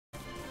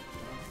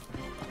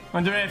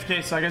And they're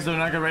AFK, so I guess they're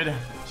not gonna raid.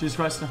 Jesus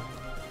Christ.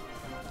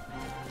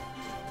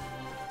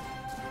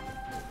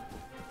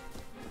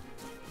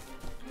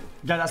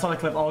 Yeah, that's not the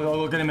clip. I'll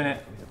go get a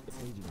minute.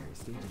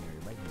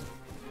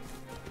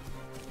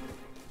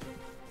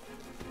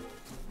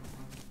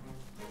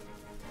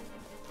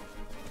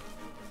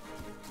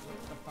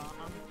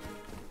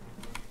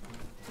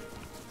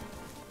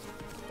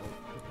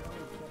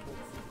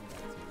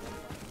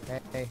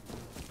 Hey.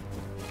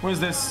 What is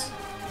this?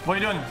 What are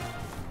you doing?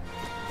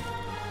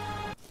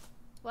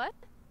 What?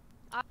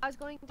 I was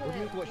going to. What do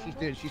you think what she's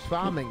doing? She's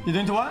farming. You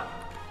doing to what?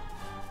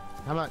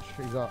 How much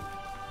you got?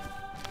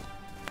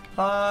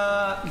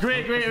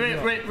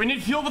 Great. We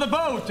need fuel for the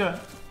boat. Are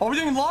we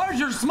doing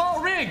large or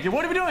small rig?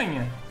 What are we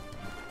doing?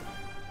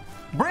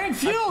 Bring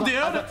fuel, dude.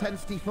 I got 10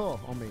 C4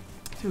 on me.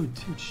 Dude,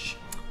 shh.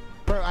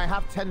 Bro, I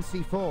have 10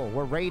 C4.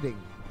 We're raiding.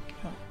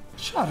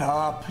 Shut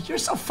up. You're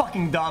so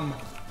fucking dumb.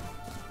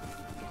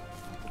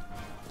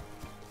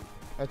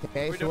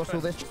 Okay, so what's all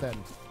this then?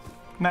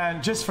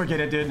 Man, just forget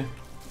it, dude.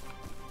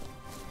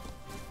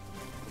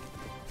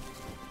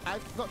 I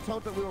got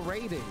told that we were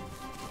raiding.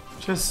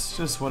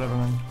 Just whatever,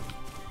 man.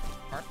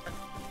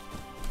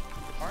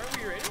 Aren't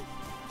we raiding?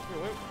 What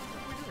are we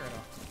doing right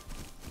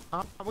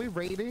now? Are we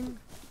raiding?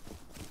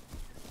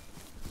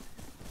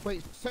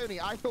 Wait, Sony,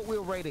 I thought we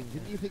were raiding.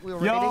 Didn't you think we were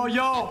raiding?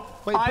 Yo!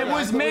 Wait, I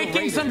was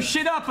making some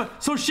shit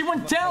up so she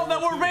wouldn't tell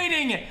that we're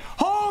raiding!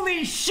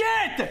 Holy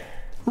shit!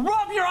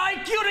 Rub your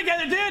IQ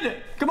together, dude!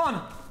 Come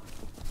on!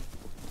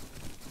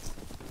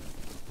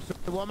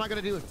 So what am I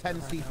gonna do with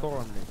 10 C4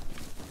 on me?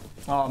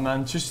 Oh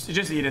man, just eat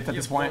it at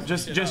this point.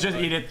 Just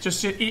eat it.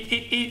 Just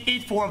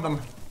eat 4 of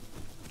them.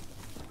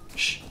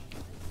 Shh.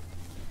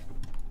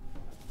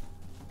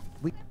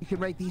 We can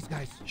raid these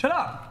guys. Shut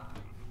up!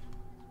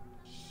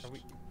 Are we?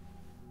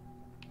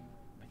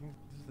 I think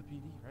this is the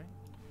PD, right?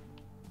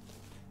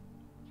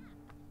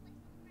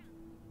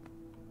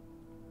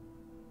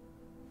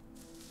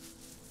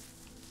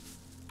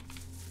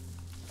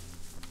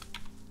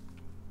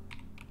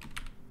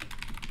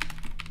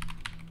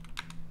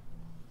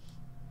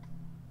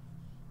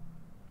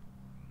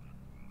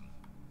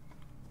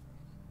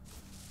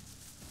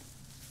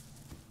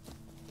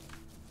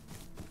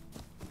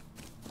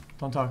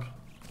 Don't talk.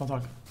 Don't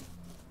talk.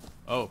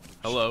 Oh,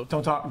 hello.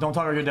 Don't talk. Don't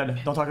talk or you're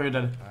dead. Don't talk or you're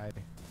dead. Hi.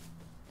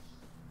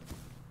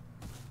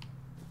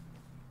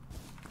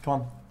 Come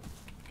on.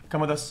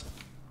 Come with us.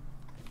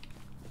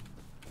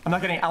 I'm not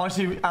kidding. I want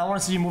to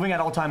see you moving at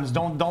all times.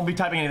 Don't be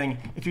typing anything.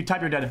 If you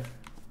type, you're dead.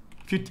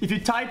 If you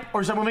type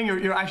or start moving,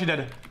 you're actually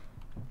dead.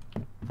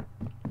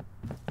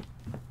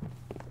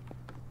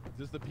 Is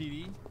this the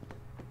PD?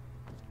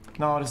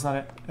 No, that's not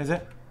it. Is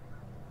it?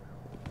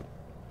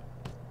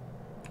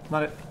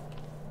 Not it.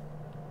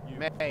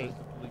 May. The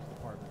police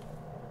department.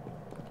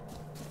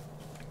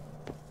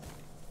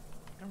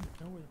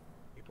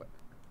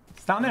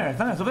 It's down there. It's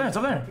down there. It's over there. It's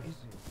over there.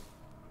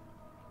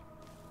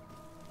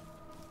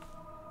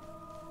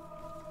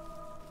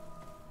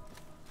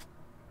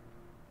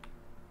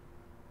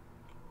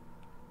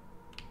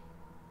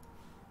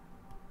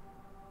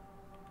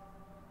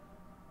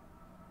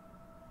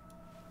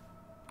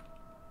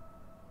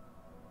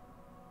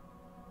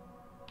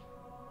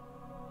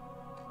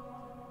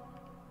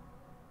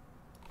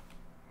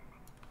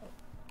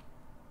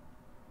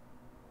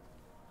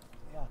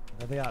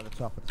 They are at the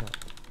top.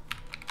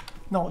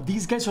 No,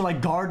 these guys are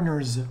like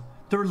gardeners.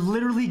 They're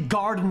literally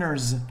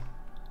gardeners.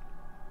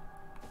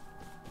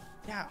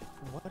 Yeah,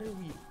 what are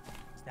we?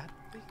 Is that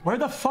the police? Where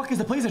the fuck is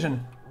the PlayStation?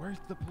 Where's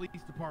the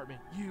police department?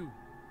 You.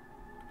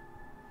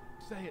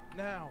 Say it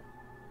now.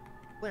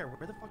 Claire,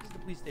 where the fuck is the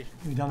police station?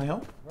 You down the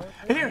hill?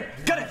 Here,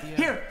 got it.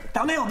 Here,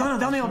 down the hill, down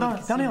the hill.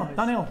 Found it.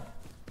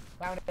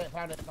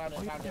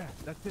 Yeah,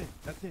 that's it.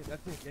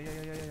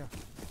 Yeah.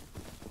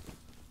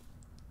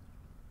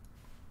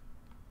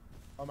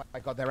 Oh my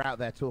god, they're out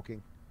there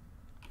talking.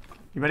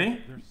 You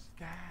ready? They're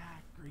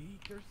stacked,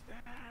 Greek. They're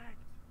stacked.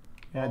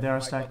 Yeah, they are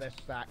God, stacked. they're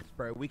stacked,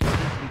 bro. We can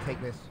easily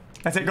take this.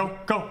 That's it. Go.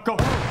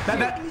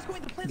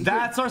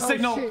 That's our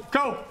signal. Shit.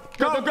 Go.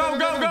 Go.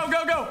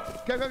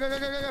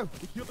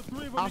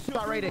 I'll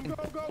start raiding.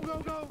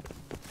 Go.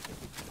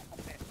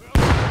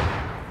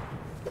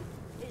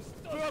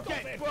 We're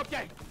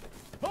okay.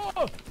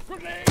 Oh,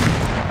 grenade!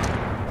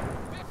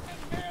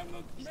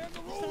 Man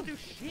the roof! Don't do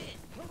shit!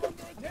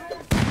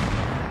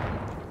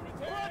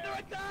 We're under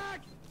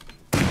attack!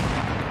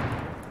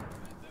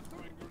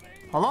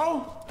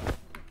 Hello?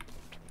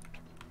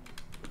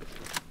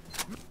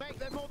 Mate,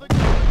 they're more than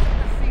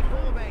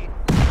C4, mate.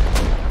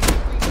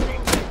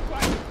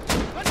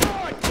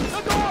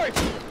 The doors!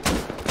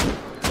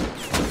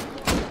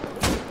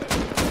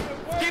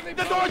 Keep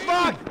the doors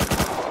locked!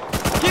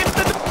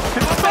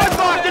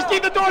 Just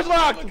keep the doors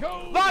locked!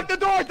 Lock the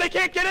doors! They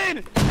can't get in!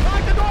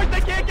 Lock the doors!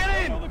 They can't get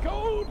in! The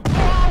code!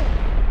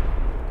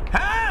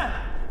 Huh?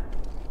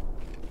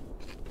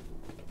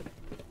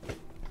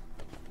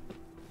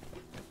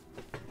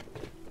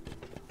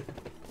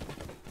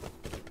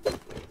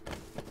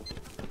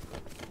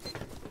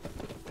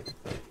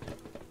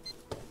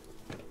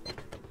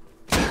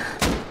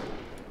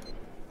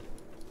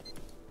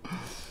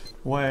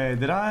 Wait,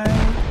 did I?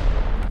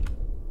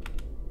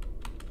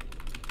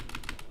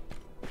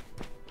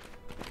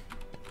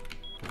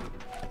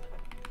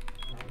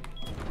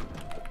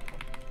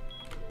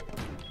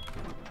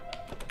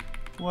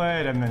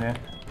 Wait a minute.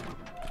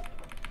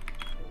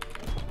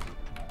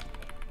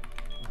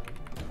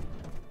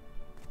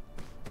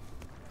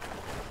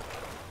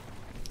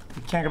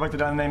 We can't go back to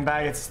the unnamed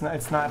bag. It's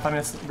not 5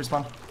 minutes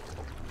respawn.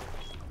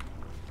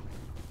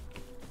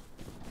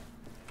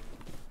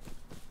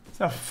 Is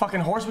that a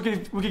fucking horse we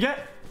could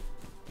get?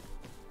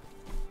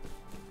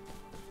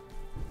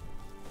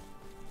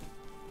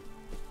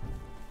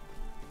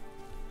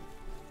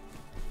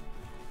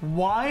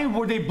 Why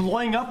were they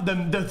blowing up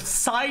the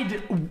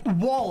side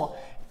wall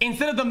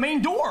instead of the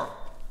main door?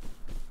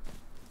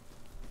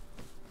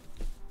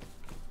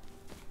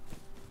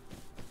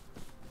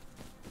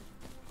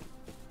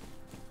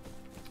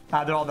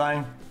 Ah, they're all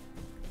dying.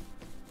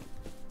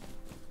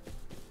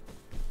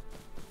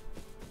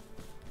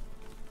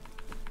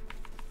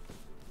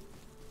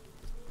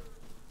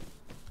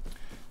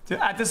 Dude,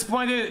 at this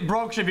point, dude,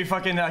 Broke should be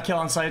fucking kill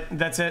on sight.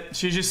 That's it.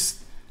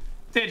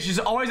 Dude, she's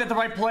always at the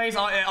right place.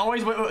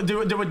 Always do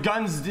with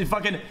guns.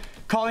 Fucking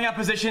calling out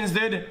positions,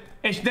 dude.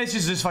 This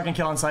is just fucking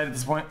kill on sight at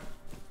this point.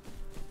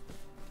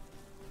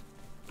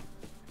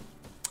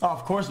 Oh,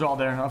 of course they're all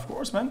there. Of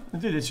course, man.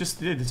 Dude, it's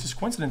just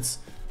coincidence.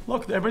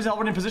 Look, everybody's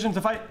already in position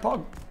to fight.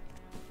 Pog.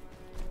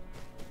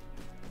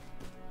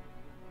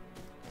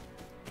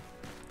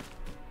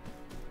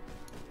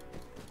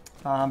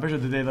 I'm pretty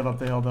sure they live up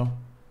the hill, though.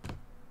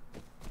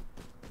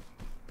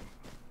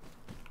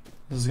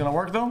 This is gonna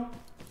work, though.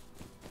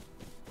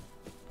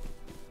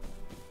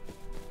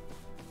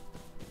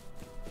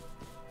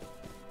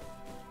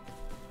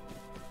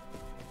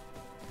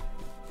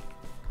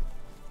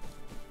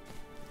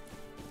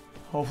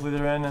 Hopefully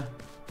they're in.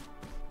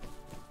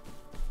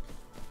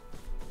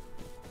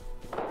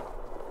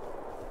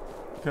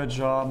 Good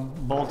job.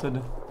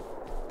 Bolted.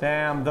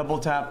 Damn, double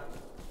tap.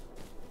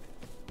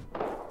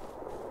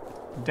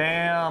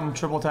 Damn,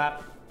 triple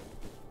tap.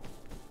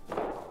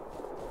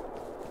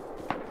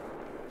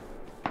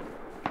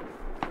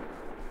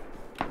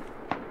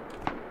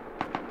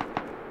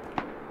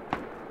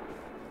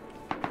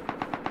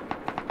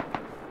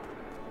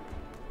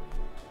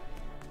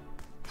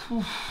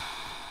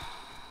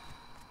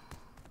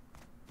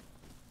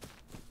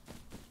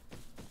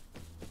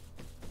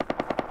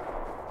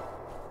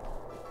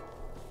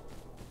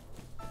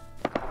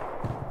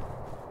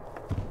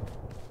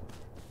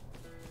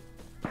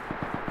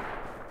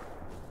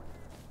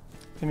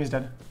 Timmy's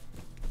dead.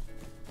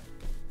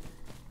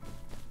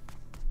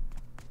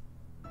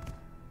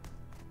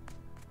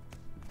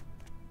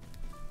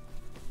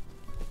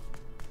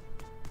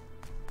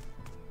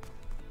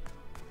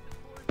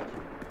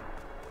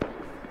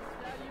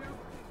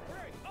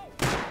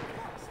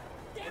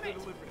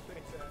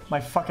 My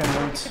fucking loot.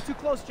 Don't get too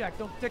close, Jack.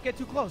 Don't get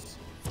too close.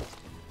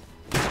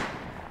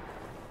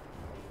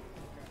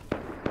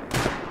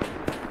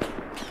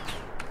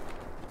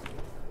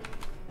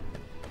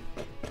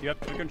 You have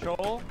to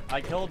control.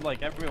 I killed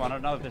like everyone. I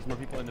don't know if there's more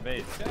people in the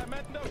base. Yeah,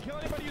 man, no, kill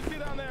anybody you see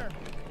down there.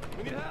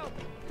 We need help.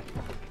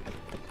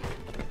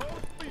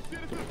 Holy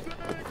shit, this is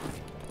sick.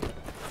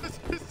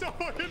 This is so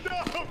fucking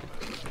dumb.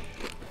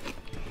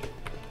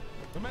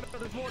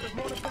 There's more in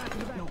the back.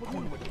 No,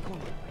 corner.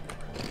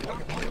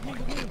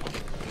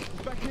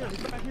 He's back here.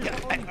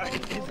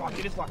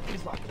 It is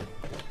locked.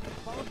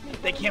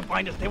 They can't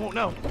find us. They won't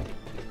know.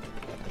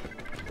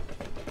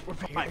 We're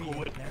fine.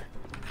 We're there.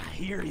 I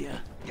hear ya.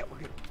 Yeah, we're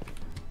good.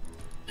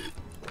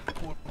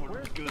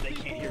 We're good. They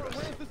can't hear us.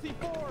 Where's the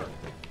C4?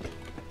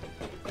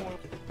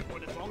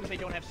 As long as they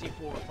don't have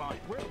C4, we're fine.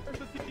 Where's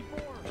the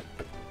C4?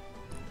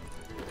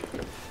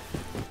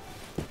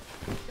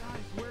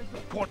 Guys, where's the...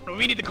 Corner,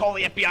 we need to call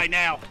the FBI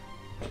now.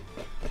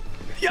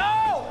 Yo!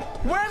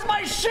 Where's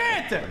my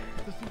shit?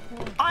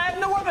 I have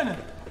no weapon.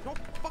 Don't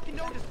fucking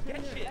notice.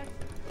 Get shit.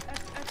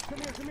 X, come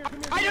here.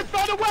 I just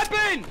found a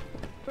weapon!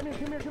 Come here.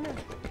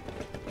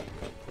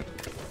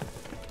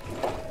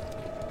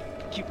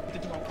 Keep the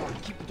door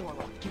locked. Keep the door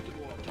locked.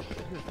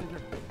 Stay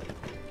here.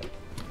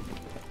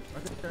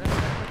 Right there.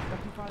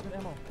 F25 and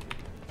ammo.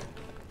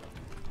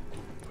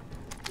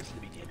 Listen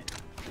to me, damn it.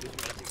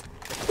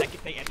 The second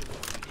they enter the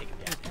door, we take them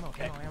down.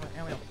 Okay.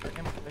 Ammo.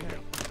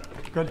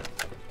 Good.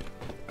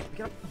 We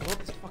gotta blow up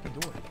this fucking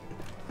door.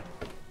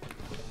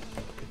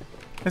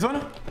 This one?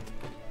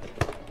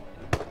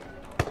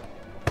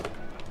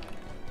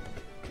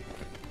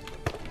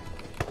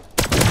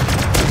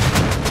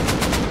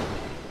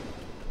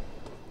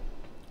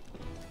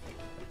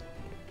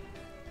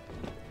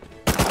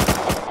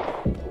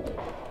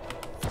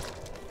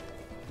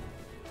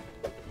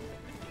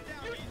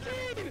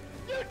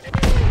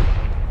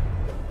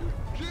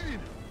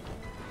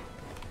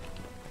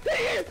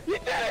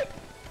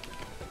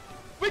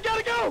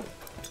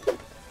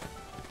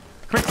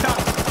 Quick stop!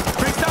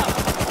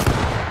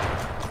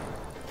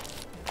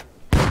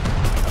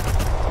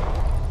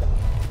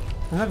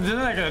 Didn't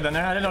I get it down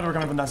there? I didn't know they were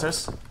coming from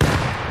downstairs.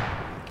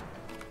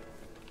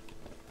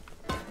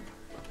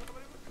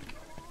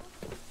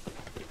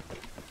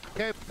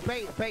 Go,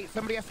 bait.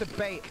 Somebody has to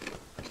bait.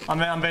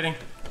 I'm baiting.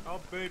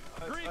 I'll bait.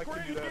 I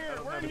can do that. I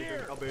don't have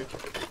anything. I'll bait.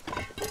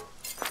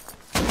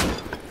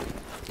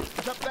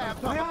 It's up there,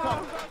 up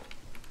top.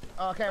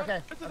 Oh,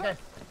 okay.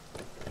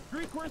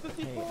 Greek, where's the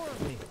C4?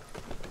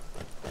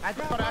 I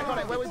got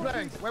it.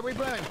 Where we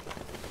blowing?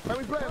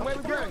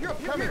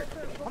 Come here.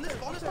 On this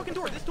fucking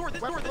door. This door.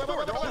 They're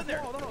all in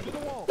there. No, through the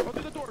wall. Go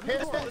through the door. Here's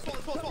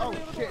This wall. Oh,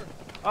 shit.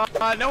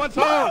 No one's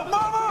home.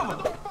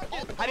 Move!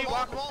 How do you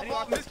walk?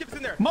 MIZKIFS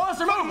in there.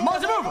 Monster move!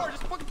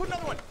 Just fucking put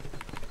another one.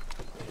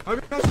 I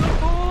got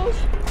snowballs.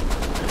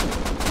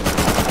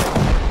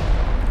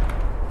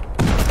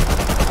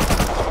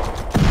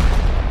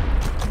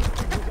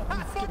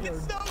 Fucking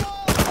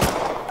snowball.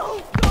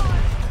 Oh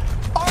god!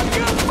 Are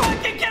you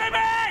fucking kidding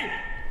me?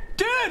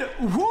 Dude,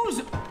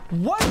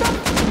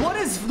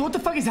 what the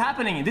fuck is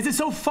happening? This is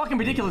so fucking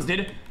ridiculous,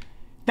 dude.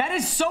 That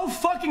is so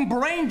fucking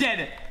brain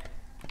dead.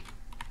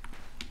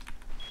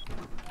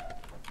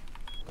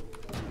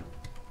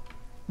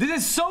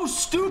 This is so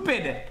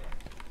stupid.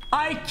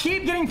 I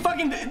keep getting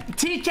fucking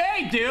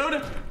TK,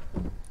 dude.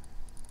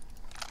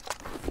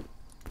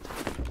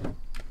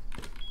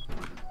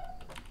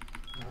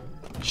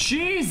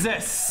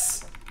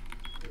 Jesus.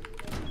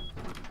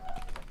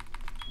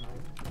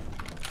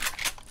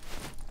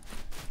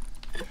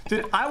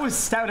 Dude, I was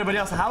stabbed with everybody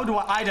else. How do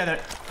I die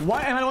there?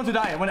 Why am I the one to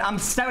die when I'm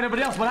stabbed with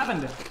everybody else? What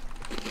happened?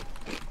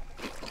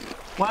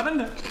 What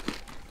happened?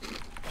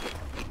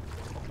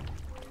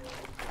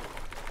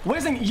 What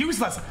is it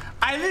useless?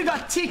 I literally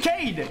got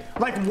TK'd.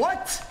 Like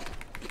what?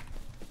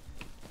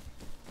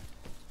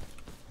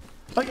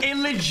 Like a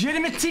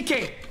legitimate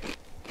TK.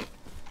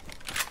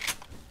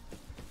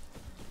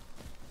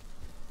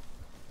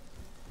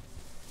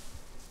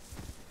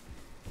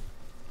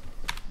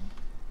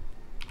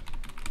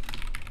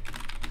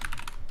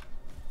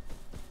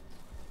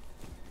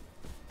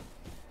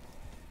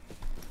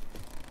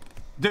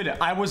 Dude,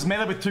 I was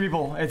melee with 3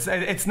 people.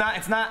 It's not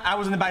I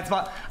was in the bad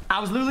spot. I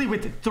was literally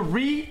with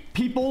 3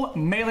 people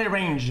melee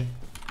range.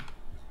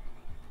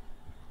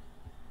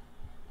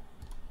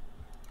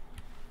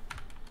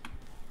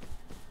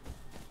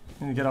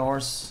 Need to get a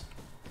horse.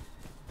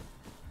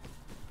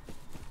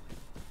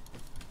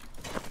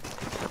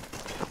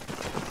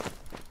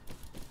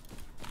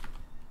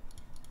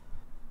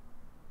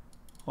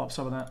 Oh,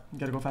 sorry about that. You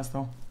gotta go fast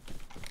though.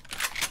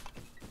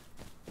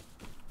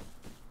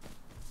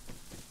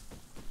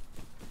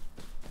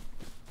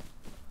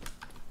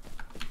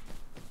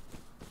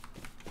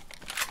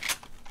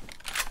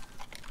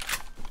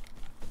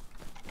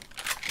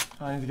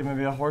 I need to get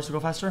maybe a horse to go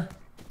faster.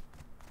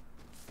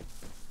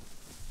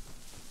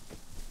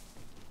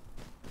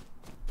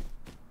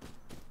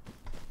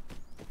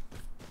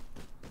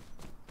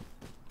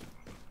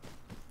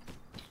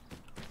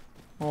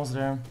 Almost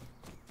there.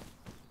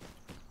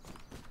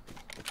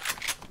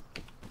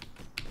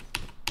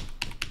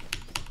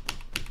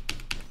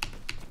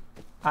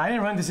 I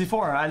didn't run to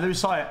C4. I literally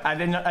saw it. I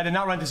did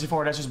not run to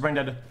C4. That's just brain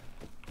dead.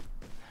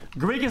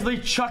 Greek is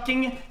literally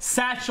chucking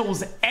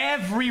satchels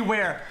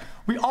everywhere.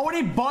 We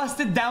already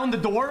busted down the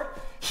door.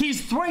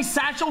 He's throwing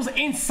satchels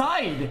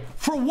inside.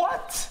 For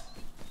what?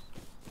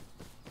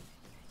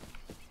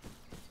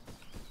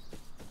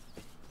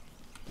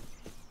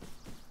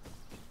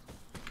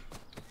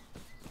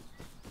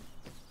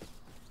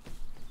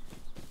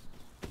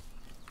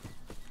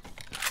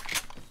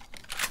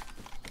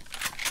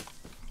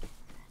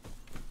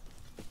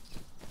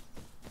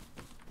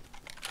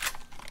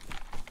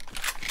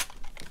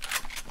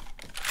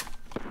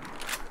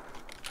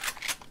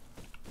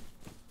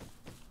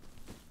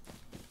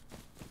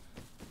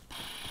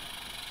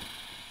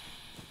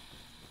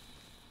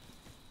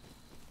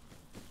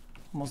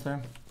 Almost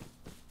there.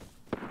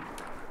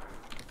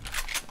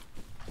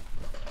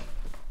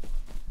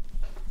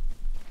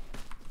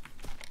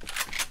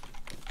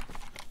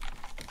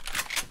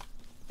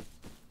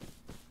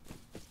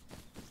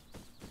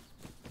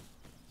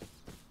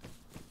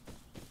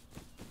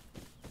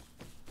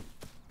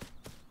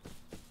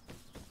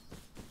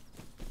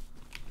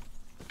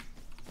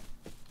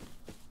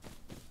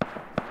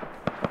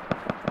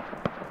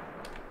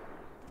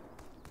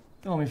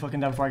 Don't let me fucking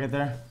die before I get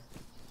there.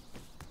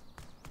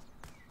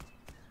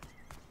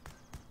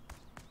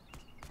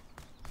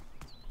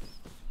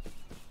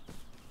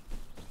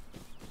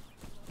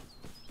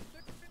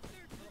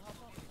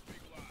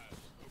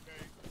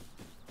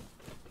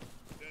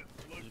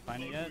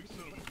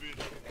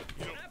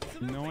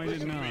 No, I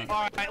did not.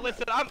 Alright,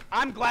 listen,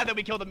 I'm glad that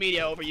we killed the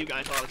media over you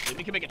guys, honestly.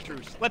 We can make a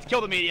truce. Let's kill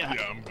the media.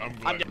 Yeah, I'm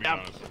glad to be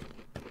honest.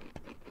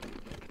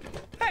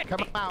 Hey,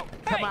 Come out.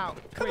 come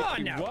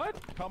on now. What?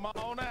 Come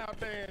on out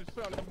there,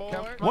 son of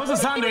boy. What's the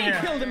sound doing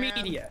here? Kill the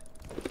media.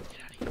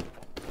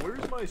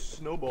 Where's my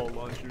snowball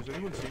launchers?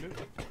 Anyone seen it?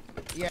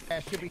 Yeah,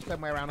 it should be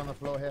somewhere around on the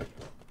floor here.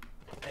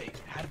 Hey,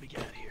 how did we get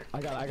out of here? I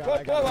got.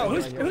 Whoa.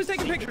 Who's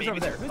taking pictures over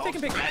there? Who's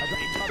taking pictures?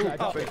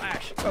 Oh,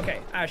 Ash. Okay,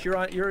 Ash, you're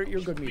on. You're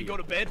good We media. go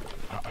to bed.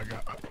 I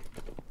got.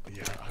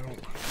 Yeah, I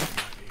don't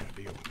have any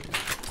idea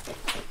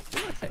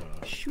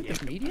what Shoot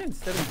the media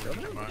instead of each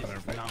other? mine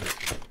are.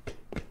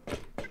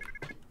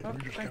 Oh,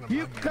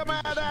 You come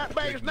out of that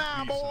base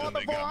now, boy,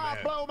 before I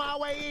blow my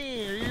way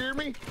in. You hear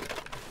me?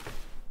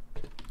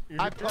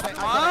 I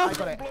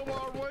got it.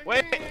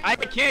 Wait, I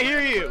can't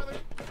hear you.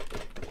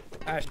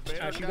 Ash,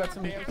 you got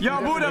some.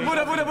 Yo, Buddha.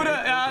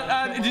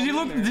 Did you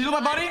look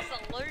my body?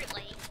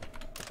 Absolutely.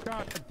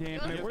 God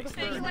damn it. Where the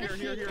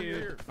fuck?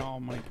 Here. Oh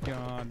my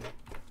god.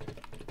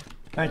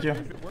 Thank you.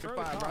 We're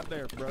fine right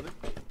there, brother.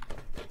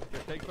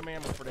 Here, take some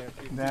ammo for that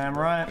shit. Damn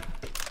right.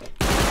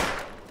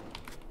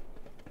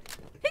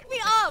 Pick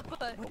me up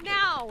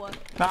now.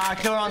 Nah,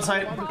 killer on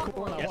site.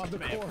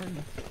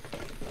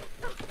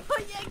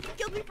 Yeah, you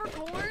killed me for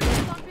corn.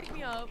 Don't pick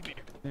me up.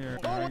 Here,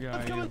 Oh, I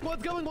got you.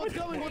 what's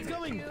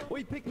going?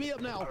 Wait, pick me up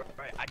now.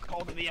 Alright, I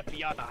called in the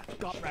FBI.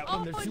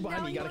 Oh, there's two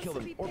behind now me, you gotta want kill to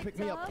them. be Or pick picked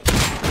me up.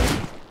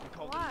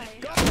 Why?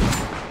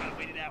 Gotta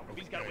wait it out. We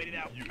just gotta wait it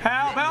out.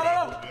 Help!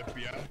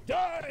 FBI.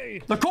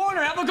 Die! The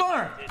corner, help the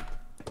corner!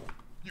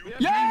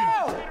 Yo!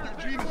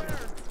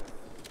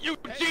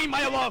 Eugene,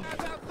 my love!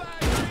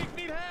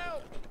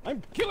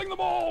 I'm killing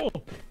them all!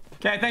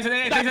 Okay, thanks for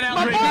the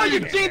My boy,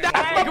 Eugene, that's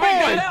my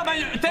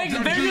boy! Thanks,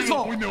 very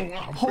useful! We know.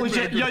 Holy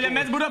shit, yo,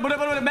 meds, Buddha,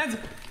 meds!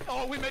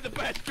 Oh, we made the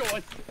best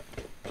choice.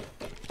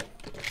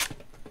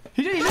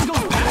 He just goes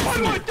past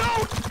me!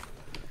 Don't!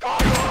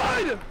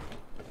 God!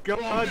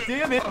 God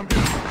damn it! I'm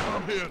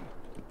hit.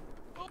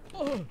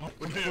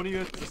 Which one of you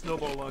has the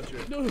snowball launcher?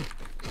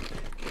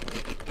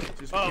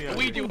 Just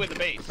We do with the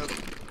base.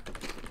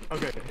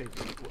 Okay, hey,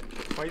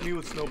 fight me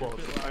with snowballs.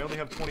 I only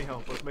have 20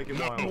 health. Let's make it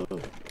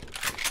wild.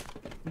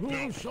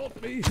 Who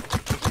shot me?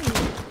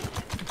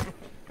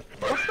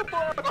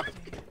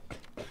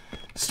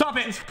 Stop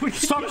it!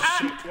 Stop!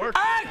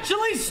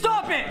 Actually,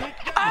 stop it!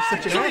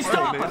 Actually,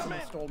 stop it! I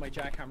stole my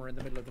jackhammer in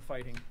the middle of the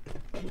fighting.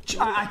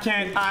 I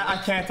can't.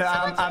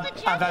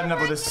 I've had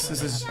enough of this.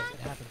 This is.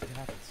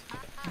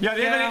 Yeah,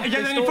 do you have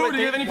any food? Do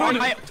you have any food?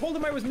 I told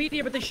them I was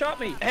media, but they shot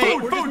me. Hey,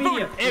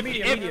 food.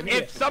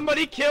 If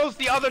somebody kills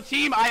the other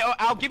team,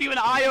 I'll give you an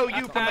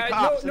IOU from the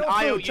cops. No, an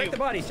IOU. check the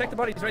bodies. Check the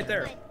bodies right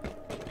there.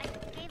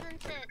 I gave them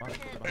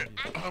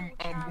to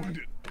I'm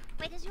wounded.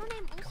 Wait, is your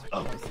name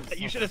Oh,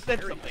 you should have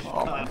said something.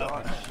 Oh my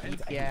god.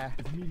 Yeah.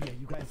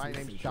 My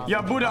name's John.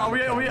 Yeah, Buddha, are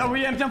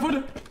we empty on food?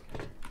 Okay,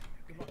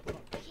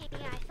 yeah,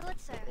 I thought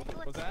so.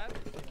 What's that?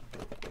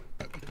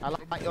 I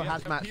like your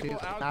hazmat suit, People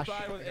Ash.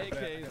 outside with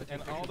AKs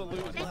and all the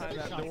loot is behind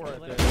that door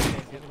right there.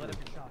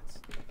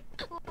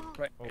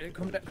 Right,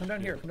 come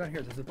down here. Come down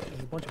here. There's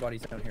a bunch of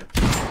bodies down here.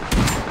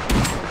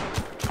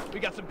 We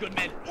got some good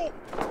men. Oh.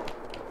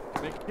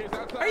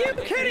 Are you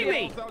kidding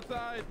me?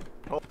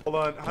 Hold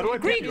on. How do I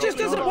Greek just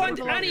doesn't want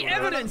any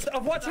evidence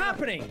of what's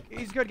happening.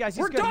 He's good, guys.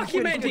 We're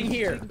documenting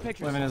here.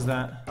 What is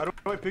that? How do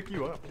I pick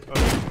you up?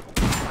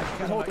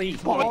 Holy.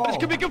 Oh, this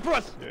could be good for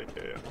us.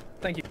 Yeah.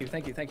 Thank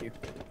you.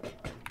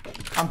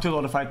 I'm too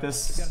low to fight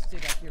this.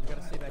 We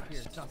gotta stay back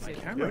here. It's not safe.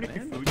 You have any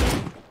food?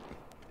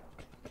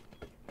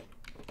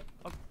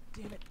 Oh,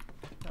 damn it.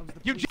 That was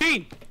the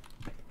Eugene!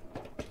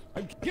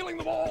 I'm killing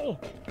them all!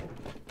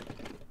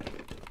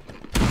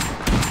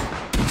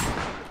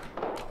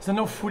 Is there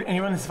no food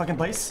anywhere in this fucking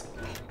place?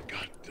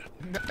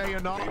 No, you're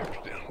not.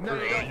 No,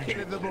 you're not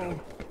killing the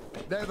bull.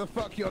 No, the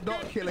fuck you're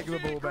not killing the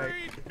bull, mate.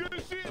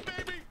 Good shit,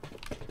 baby.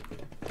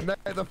 No,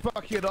 the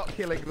fuck you're not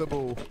killing the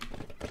bull.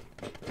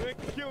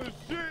 Ain't killing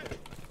shit.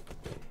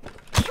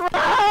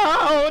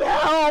 Shroud!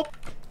 Help!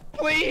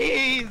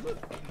 Please!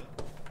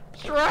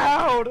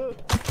 Shroud!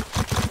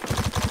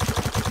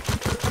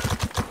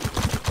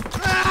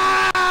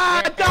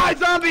 Ah! Die,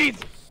 zombies!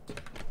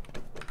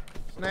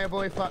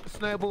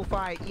 Snowball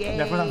fight, yeah.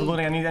 Yeah, for that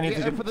loading, I need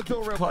to for the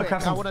door real quick.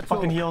 craft I some wanna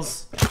fucking talk.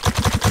 heals.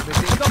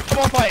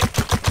 Snowball fight!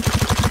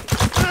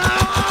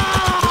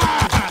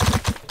 Ah!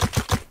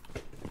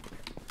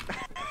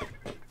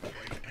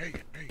 Hey,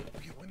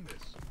 we can win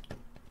this.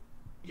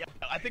 Yeah,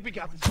 I think we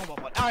got the snowball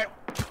fight. Alright,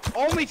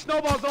 only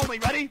snowballs only,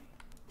 ready?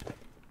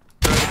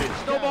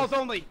 Snowballs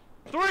only.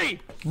 3!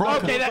 Bro,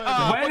 okay, that,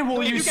 when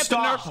will you get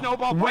stop? The Nerf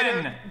snowball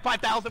When? fighter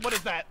 5,000, what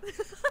is that?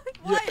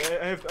 What? Yeah,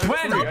 I have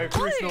When? three. I have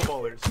 3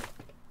 snowballers.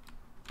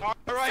 Alright,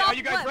 Stop are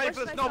you guys what? ready Where's for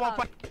the my snowball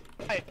stop?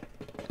 fight?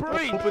 3,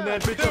 Open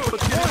that bitch 2, up.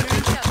 Let's get it.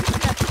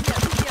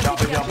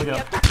 Pick you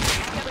up.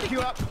 Pick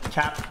you up.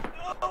 Cap.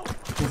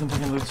 Need some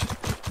fucking loot.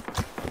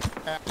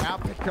 I'll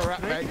pick her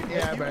up, mate.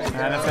 Yeah, mate.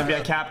 Yeah, that's gonna be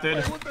a cap,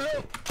 dude. What the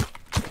hell?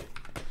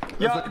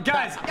 Yo,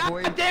 guys!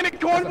 God damn it,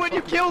 Cornwood,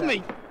 you killed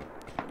me!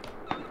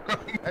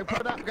 Hey, put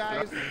it up,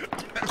 guys.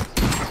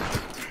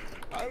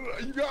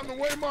 You got in the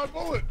way of my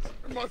bullets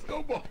and my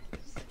snowballs.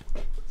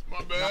 It's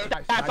my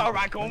bad. That's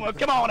alright, Cornwood,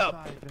 come on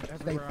up!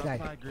 Stay.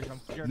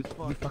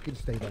 You fucking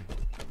stay there.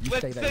 You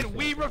stay there. Listen,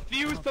 we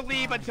refuse to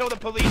leave until the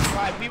police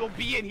arrive. We will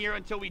be in here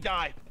until we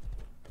die.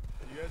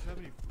 Do you guys have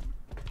any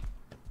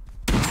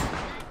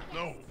food?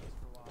 No.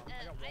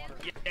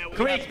 Yeah, we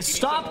Greek, have-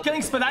 stop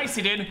killing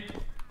Spadicy, dude.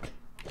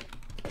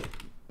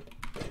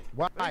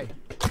 Why?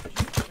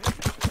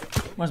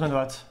 Where's my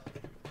dot?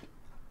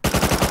 I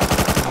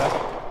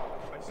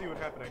see what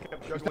happened. I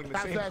kept juggling the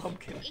same Downstairs.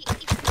 pumpkin.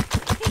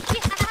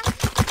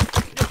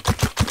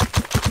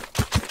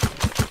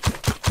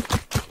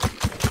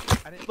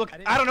 Look,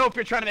 I don't know if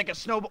you're trying to make a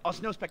snow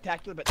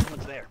spectacular, but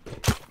someone's there.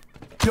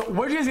 Yo,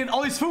 where do you guys get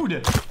all this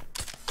food?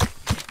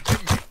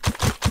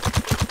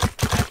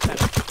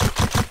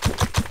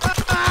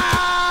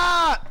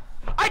 Ah!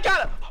 I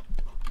got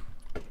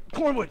it!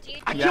 Cornwood,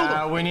 I killed him!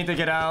 Yeah, we need to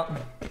get out.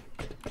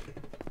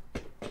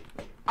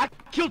 I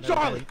killed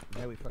Charlie!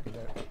 No, we fucking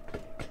don't.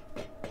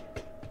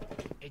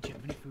 Hey, Jim,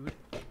 any food?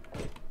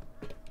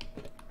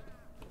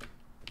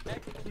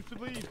 We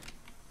should leave.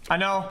 I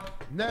know.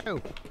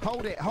 No,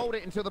 hold it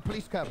until the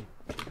police come.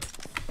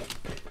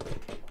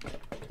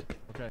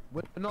 Okay.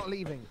 We're not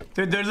leaving.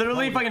 Dude, there's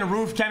literally fucking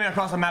roof coming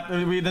across the map.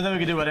 There's nothing we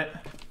can do with it.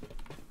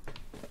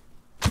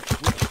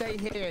 We'll stay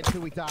here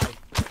until we die.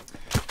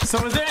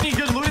 So is there any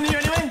good loot in here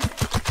anyway?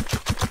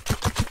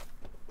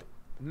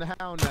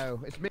 No.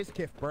 It's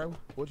MIZKIFS, bro.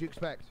 What do you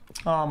expect?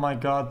 Oh my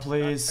god,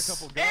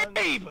 please.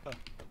 Abe!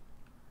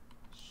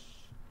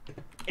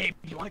 Abe,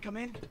 you wanna come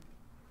in?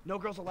 No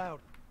girls allowed.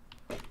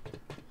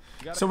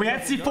 So we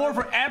had C4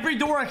 for every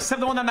door except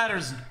the one that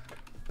matters.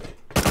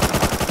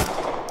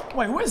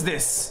 Wait, who is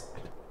this?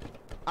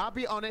 I'll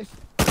be honest.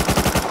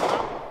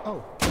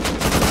 Oh.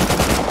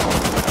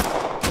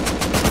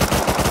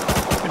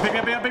 Pick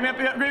me up.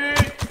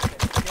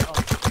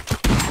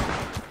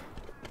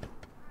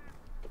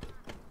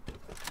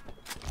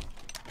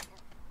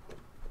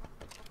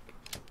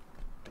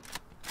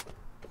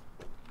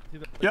 The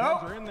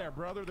guns are in there,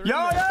 brother. They're in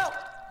Yo! there.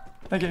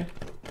 Thank you.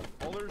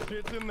 All their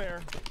shit's in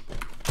there.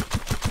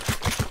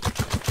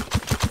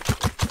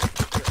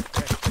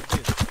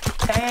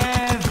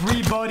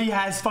 Everybody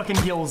has fucking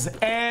heals.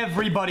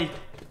 Everybody.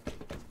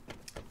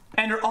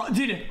 And they're all,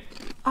 dude,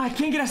 I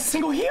can't get a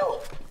single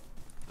heal.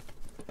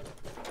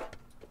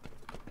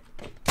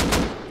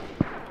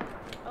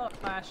 Oh,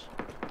 Flash.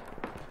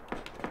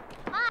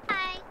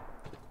 Bye.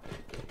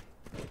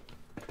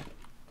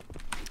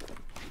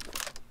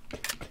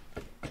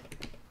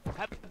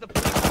 Have the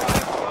police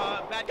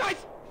drive, bad guys!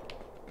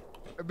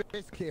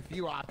 MIZKIFS,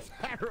 you are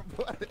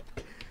terrible.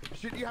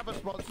 Should you have a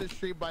sponsored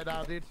stream by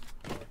now, dude?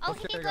 Oh,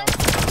 What's he going does.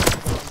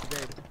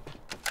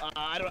 on?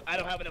 I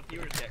don't have enough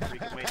viewers yet. So we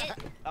can wait.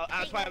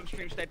 That's why I'm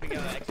stream sniping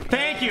XQC.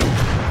 Thank you.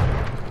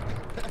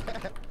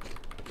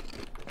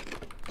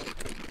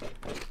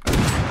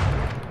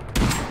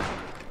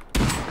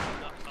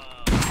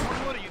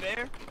 Cornwood, are you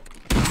there?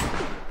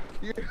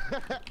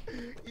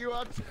 You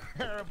are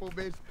terrible,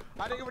 Miz.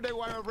 I don't even know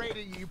why I'm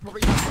raiding you. You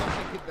probably have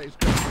something in those crates.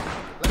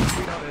 Let's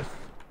be honest.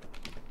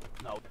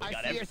 No, we I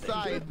got see a everything.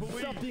 sign.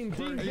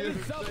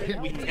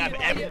 We have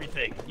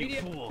everything, you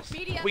fools.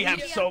 Media, we have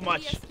media, so media,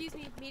 much. excuse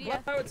me,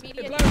 media.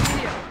 Media.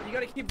 You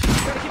gotta keep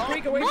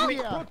Greek away from me.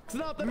 Media. It's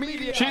not the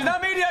media. She's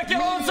not media.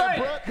 Kill her on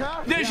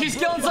site. Dude, she's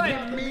still on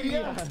site.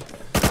 Media.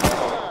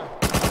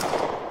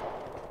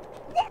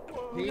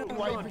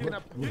 Why are you picking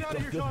up? Get out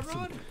of here, Sean.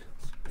 Run.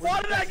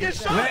 Why did I get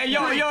shot? Hey,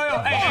 yo.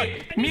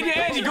 Hey. Media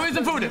Angie, go get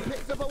some food.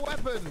 Picks up a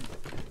weapon.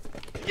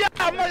 Yeah,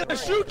 I'm not gonna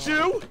shoot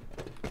you.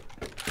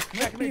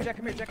 Jack, come here.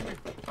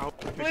 I'll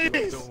pick you up,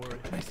 Please. don't worry.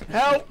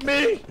 Help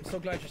me. I'm so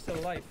glad you're still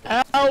alive.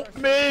 Help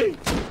me.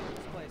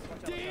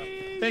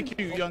 Thank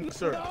you, young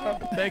sir.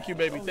 Thank you,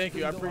 baby. Thank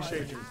you. I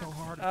appreciate you.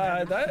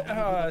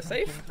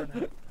 Safe?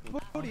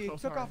 Bodie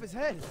took off his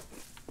head.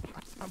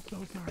 I'm so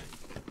sorry.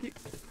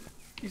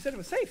 You said it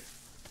was safe.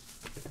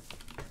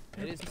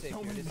 It is safe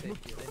here. It is safe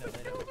here.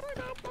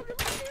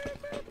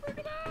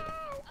 They know.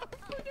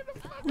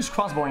 Who's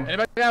crossbowing?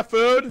 Anybody got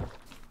food?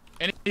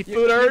 Any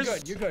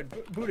fooders? You're good.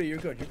 Buddha, you're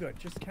good.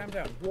 Just calm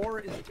down.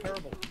 War is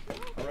terrible.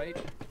 All right?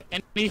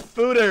 Any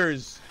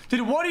fooders?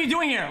 Dude, what are you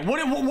doing here? What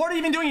are you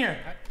even doing here?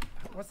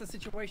 What's the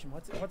situation?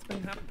 What's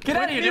been happening? Get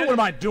out of here, dude. What am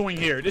I doing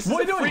here? This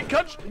What is are a you free doing?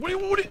 country. What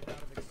are you?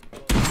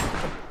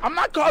 I'm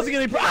not causing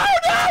any problems.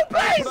 Oh no,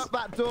 please! Open up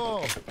that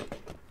door.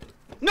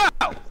 No.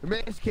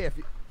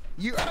 MIZKIFS,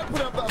 you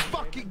open up that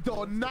fucking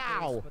door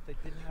now.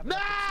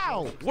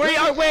 Now. We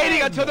are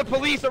waiting until the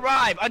police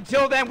arrive.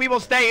 Until then, we will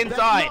stay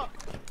inside.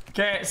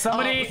 Okay,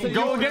 somebody so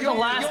go you're- get the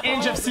last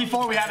inch of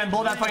C4 we have and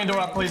blow that fucking door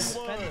up, please.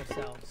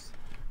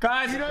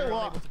 Guys, You know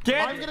what?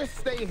 I'm gonna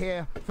stay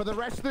here for the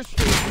rest of the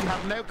stream. You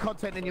have no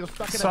content and you're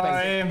stuck in a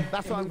Sorry. base.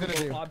 That's what I'm gonna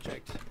do.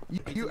 Object.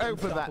 You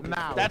open that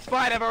now. That's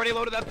fine. I've already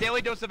loaded up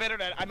daily dose of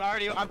internet.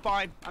 I'm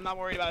fine. I'm not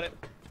worried about it.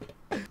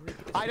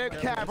 I don't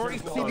care. I've already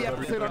seen the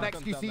episode on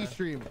XQC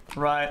stream.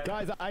 Right.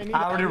 Guys, I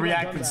already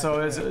reacted,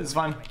 so it's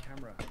fine.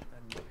 Camera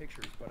and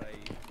pictures, but I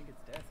think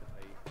it's death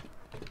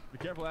if Be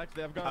careful,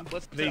 actually. I've gone.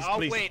 Please, I'll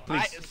please, wait.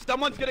 please.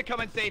 Someone's gonna come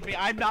and save me.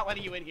 I'm not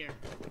letting you in here.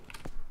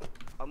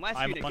 Unless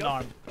I'm you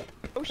unarmed.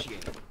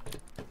 negotiate.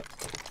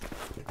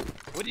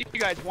 What do you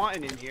guys want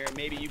in here?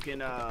 Maybe you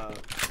can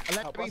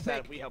help us out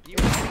if we help you.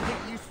 Is there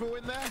anything useful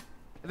in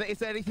there? Is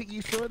there anything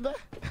useful in there?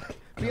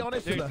 Be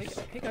honest with us.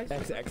 Hey guys.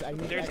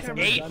 There's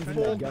 8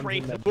 full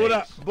crates of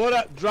Buddha, things.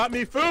 Buddha, drop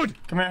me food.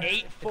 Come here.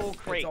 8 full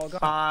crates.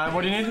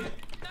 What do you need?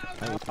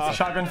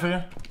 Shotgun for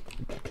you.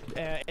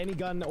 Any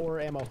gun or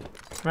ammo.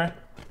 Come here.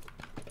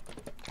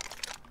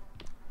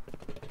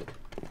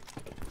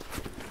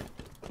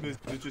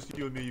 It's just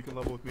you and me. You can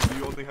level with me. Do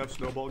you only have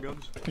snowball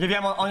guns? Give you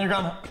ammo on your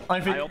gun. On your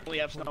I feet. only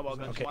have snowball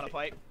guns. Okay. Want to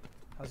fight?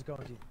 How's it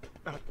going, dude?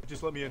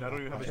 Just let me in. I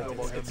don't even have a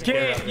snowball gun.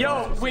 Okay,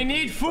 yo, we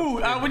need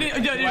food. We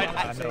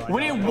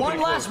need one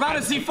last round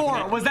of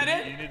C4. Was that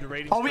it?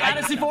 Are we out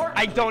of C4?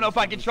 I don't know if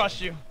I can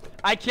trust you.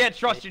 I can't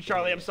trust you,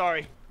 Charlie. I'm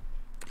sorry.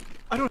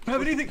 I don't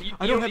have anything.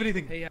 I don't have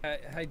anything. Hey,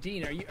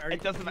 Dean, are you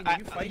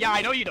fighting? Yeah,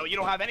 I know you don't. You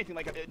don't have anything.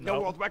 Like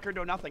no world record,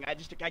 no nothing. I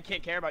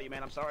can't care about you,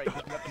 man. I'm sorry.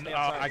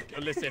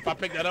 Listen, if I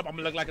pick that up, I'm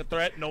gonna look like a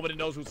threat. Nobody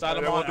knows whose side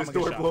I'm I on. want this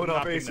door blown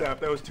off ASAP.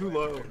 That was too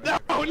low. No.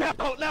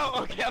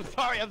 Okay, I'm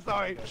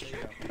sorry.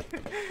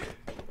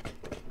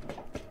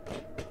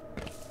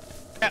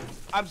 Yeah,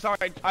 I'm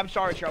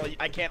sorry, Charlie.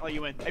 I can't let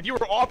you in. If you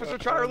were Officer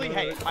Charlie,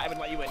 hey, I would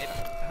let you in.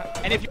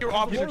 And if you were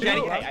Officer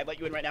Jenny, hey, I'd let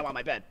you in right now on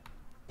my bed.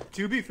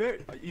 To be fair,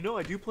 you know,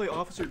 I do play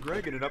Officer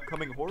Greg in an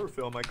upcoming horror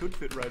film. I could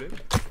fit right in.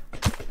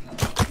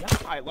 Yeah,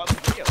 I love the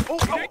video.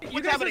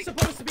 You guys are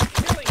supposed to be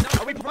killing.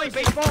 Are we playing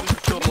baseball?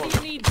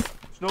 Media needs.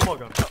 Snowball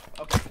gun.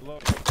 Okay. Hello,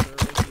 sir.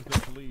 This is the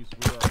police.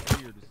 We are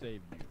here to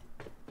save you.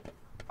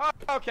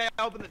 Okay,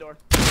 I'll open the door.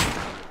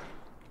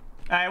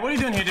 Alright, what are you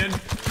doing here, dude?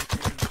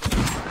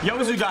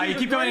 Yozu guy, you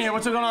keep going in here.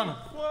 What's going on?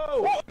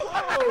 Whoa!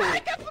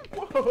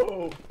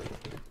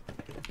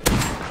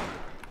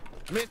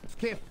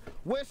 MIZKIFS,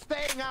 we're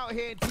staying out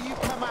here until you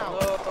come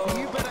out. So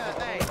you better,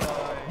 hey,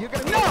 you're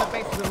gonna be on the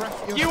base of the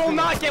rest of your You will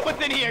not get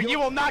within here. You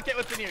will not get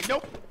within here.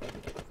 Nope.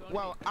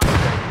 Well, I'm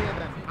staying here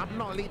then. I'm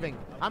not leaving.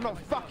 I'm not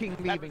fucking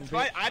leaving, bitch.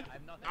 Right.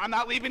 I'm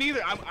not leaving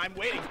either. I'm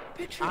waiting.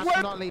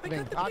 I'm not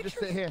leaving. I'll just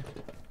sit here.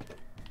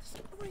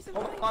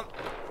 Hold on.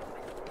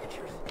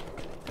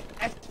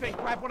 Espen,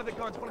 grab one of the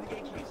guns, one of the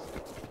AKs.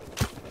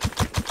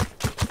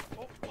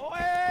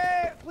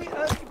 Hey! Please,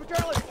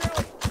 journalist.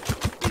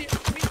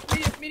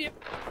 Media.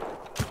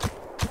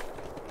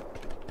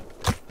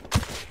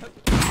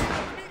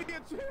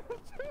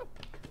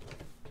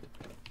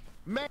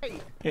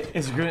 Mate!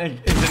 Is the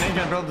grenade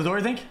gonna blow up the door,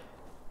 you think?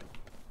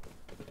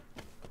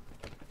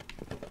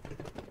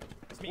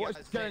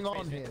 What's going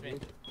on here,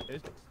 dude?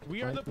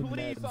 We are the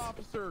police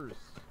officers.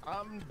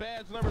 I'm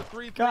badge number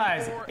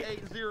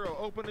 33480.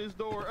 Open this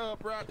door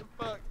up right the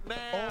fuck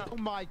now. Oh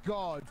my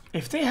god.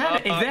 If they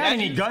had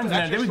any guns in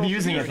there, they would be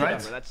using it,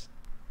 right?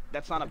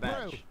 That's not a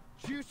badge.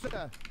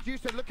 Juicer,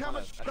 look how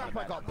much strap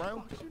I got,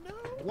 bro.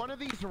 One of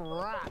these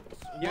rats.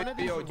 Yo,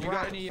 do you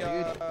got any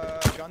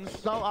guns?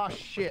 So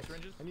shit.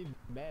 I need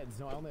meds.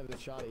 No, I only have the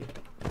shotty.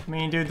 I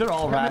mean, dude, they're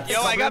all rats.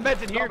 Yo, I got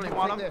meds in here if you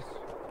want them.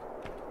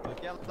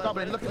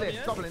 Goblin, look at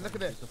this. Goblin, look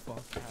at this.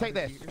 Take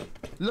this.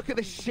 Look at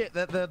this shit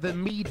that the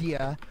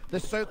media, the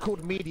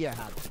so-called media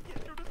had.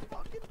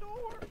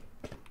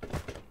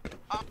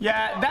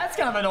 Yeah, that's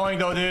kind of annoying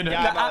though, dude.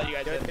 Yeah, I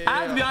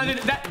have to be honest,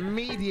 dude, that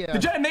media.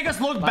 They're trying to make us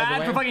look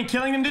bad for fucking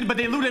killing them, dude, but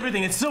they loot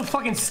everything. It's so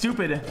fucking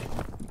stupid.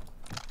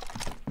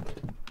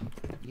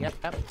 Yep.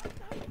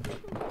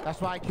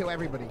 That's why I kill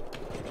everybody.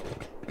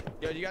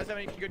 Yo, do you guys have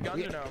any good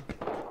guns or no?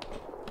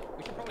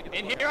 We should probably get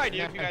in here. I do.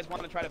 If you guys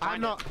want to try to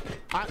find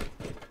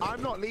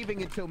I'm not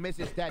leaving until Miz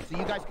is dead, so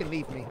you guys can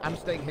leave me. I'm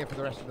staying here for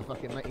the rest of the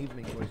fucking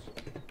evening, boys.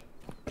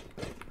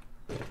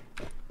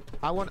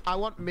 I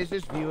want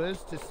Miz's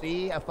viewers to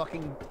see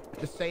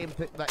the same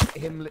thing, like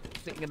him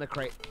sitting in a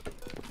crate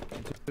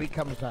until he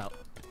comes out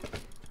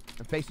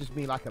and faces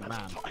me like a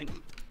man. Fine.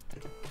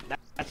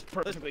 That's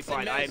perfectly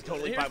fine. I am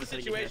totally fine with the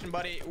sitting situation, here.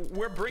 buddy.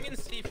 We're bringing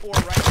C4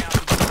 right now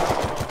to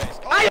the base.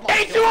 I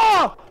hate you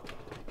all!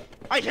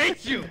 I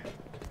hate you!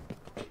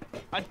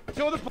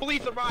 Until the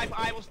police arrive,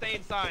 I will stay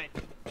inside.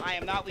 I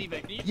am not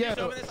leaving. Can you just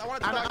open this? I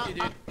want to talk to you,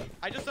 dude.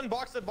 I just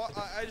unboxed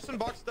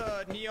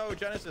the Neo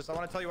Genesis. I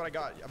want to tell you what I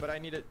got, but I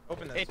need to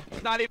open this.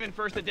 It's not even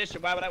first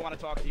edition. Why would I want to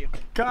talk to you?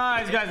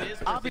 Guys.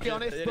 I'll be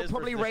honest, but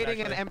probably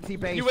raiding an empty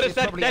base. You would have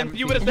said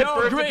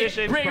first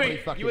edition.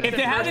 Great. If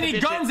they had any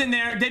guns in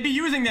there, they'd be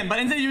using them, but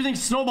instead of using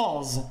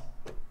snowballs.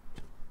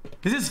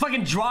 This is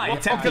fucking dry.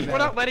 It's empty. Because we're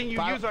not letting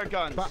you use our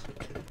guns.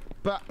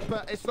 But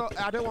it's not.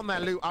 I don't want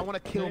that loot. I want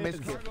to kill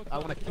MIZKIFS. I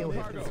want to kill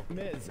him.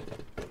 Miz.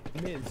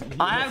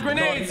 I have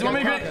grenades.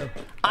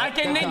 I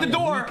can nade the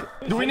door.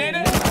 Do we nade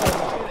it?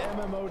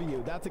 MMO to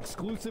you. That's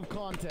exclusive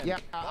content. Yeah.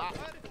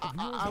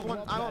 I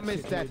want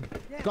Miz dead.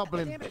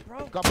 Goblin.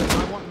 Goblin.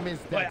 I want Miz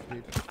dead,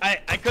 dude.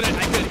 I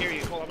couldn't hear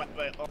you. Hold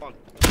on.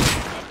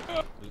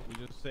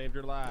 We just saved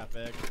your life,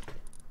 Egg.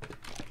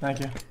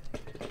 Thank you.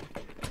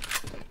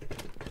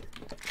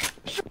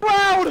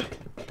 Shroud!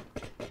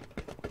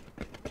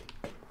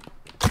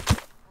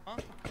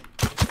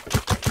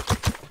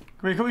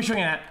 Wait, who are we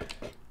shooting at?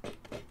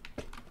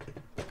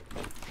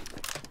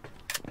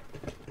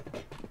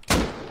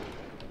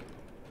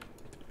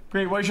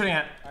 Great, what are you shooting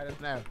at? I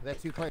don't know. They're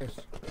too close.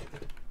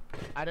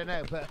 I don't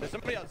know, but... There's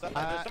somebody outside.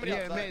 There's somebody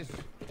outside.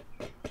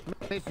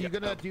 Miz, you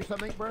gonna do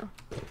something, bro?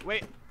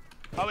 Wait.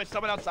 Oh, it's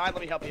someone outside.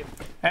 Let me help you.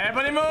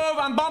 Everybody move!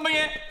 I'm bombing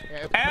it!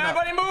 Yeah,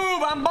 everybody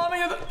move! I'm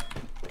bombing it!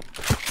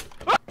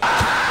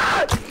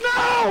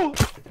 No!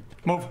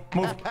 Move.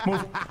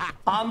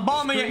 I'm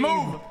bombing it,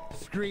 move!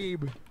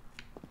 Scream.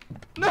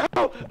 No,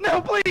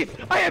 please!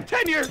 I have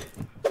tenure!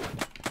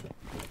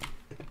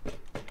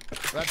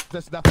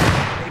 That's nothing.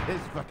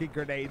 His fucking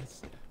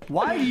grenades.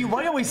 Why do you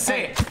always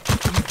say it?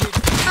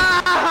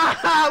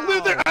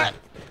 Loser!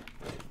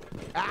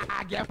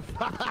 Get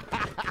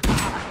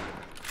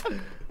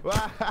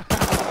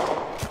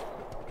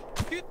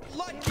Dude,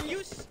 look, can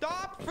you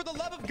stop, for the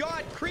love of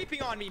God,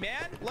 creeping on me,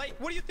 man? Like,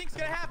 what do you think's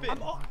gonna happen?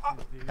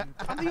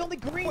 I'm the only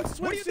green What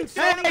do you swimsuit.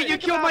 think? Hey, you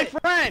killed my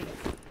friend!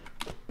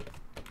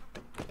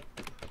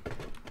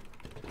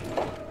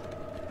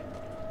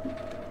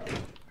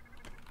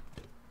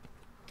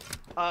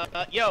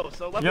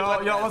 So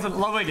listen,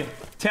 Ludwig.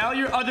 Tell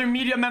your other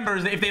media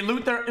members that if they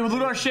loot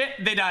our shit,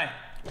 they die.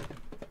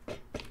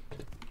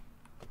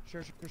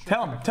 Sure.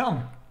 Tell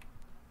them.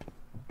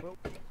 Well,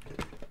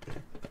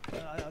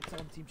 I'll tell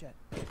them team chat.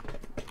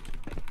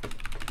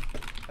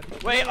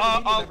 Wait,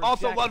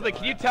 also Ludwig,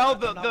 can you tell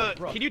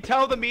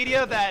the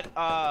media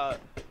that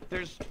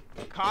there's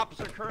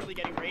cops are currently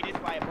getting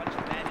raided by a bunch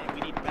of men and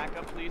we need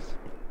backup, please?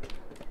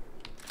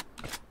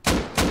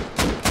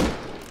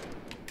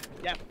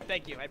 Yeah,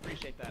 thank you. I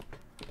appreciate that.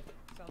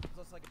 Sounds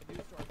less like a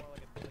news story, more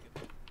like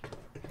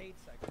a paid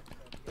segment.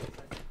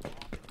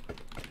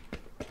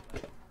 So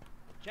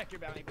check your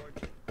bounty board.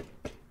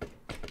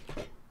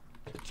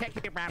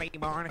 Check your bounty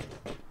board.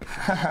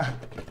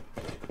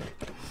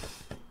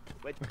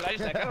 Wait, did I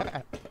just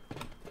echo?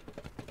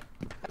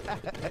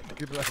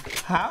 Good luck.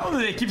 How do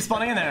they keep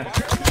spawning in there?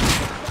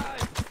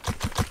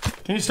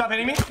 Can you stop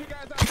hitting me? Two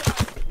guys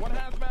outside. One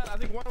hazmat. I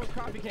think one was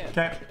coffee can.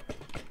 Okay.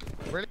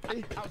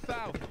 Really? Out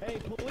south. hey,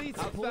 police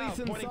Pointing guns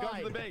to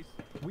inside. the base.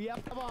 We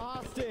have a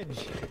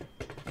hostage.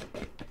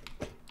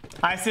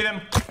 I see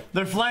them.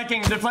 They're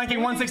flanking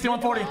 160,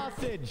 140.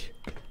 Hostage.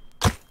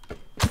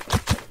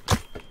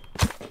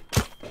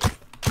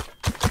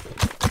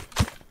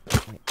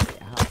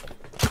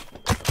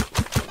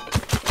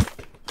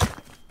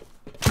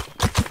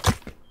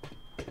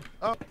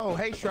 Oh,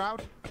 hey,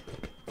 Shroud.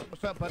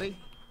 What's up, buddy?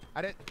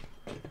 I didn't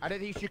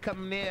think you should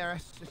come near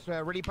us. It's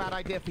a really bad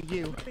idea for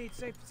you. Safe.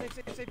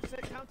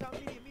 Count,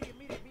 media.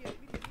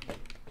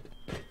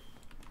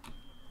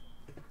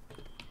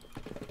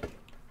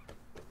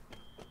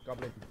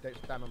 Goblin, don't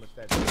stand on the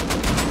stairs.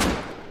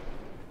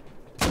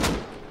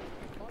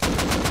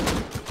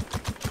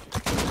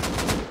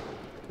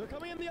 They're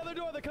coming in the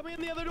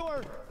other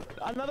door.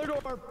 Another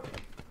door.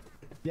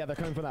 Yeah, they're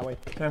coming from that way.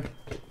 Okay.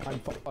 I'm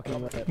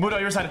fucking with it. Mudo,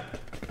 your side.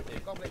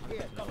 Goblin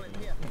here. Goblin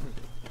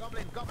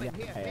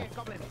here.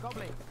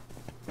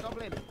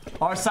 Goblin.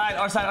 Our side.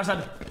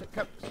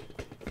 Come.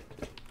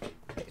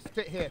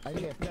 Sit here. I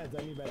need beds.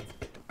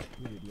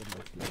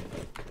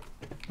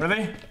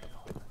 Really? I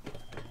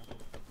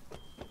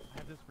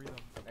have this for you.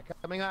 They're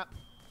coming up.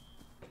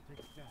 Take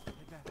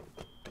that.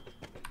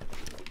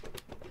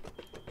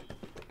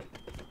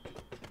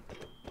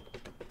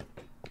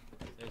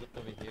 There's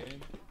over here.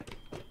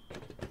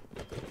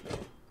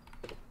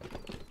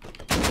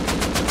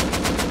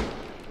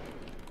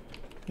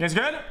 You guys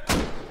good?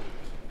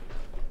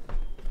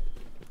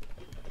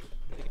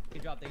 He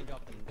dropped. Oh, he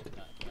dropped. He's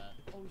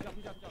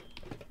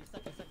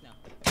stuck now.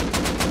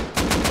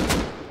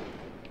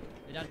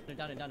 They're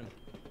down him.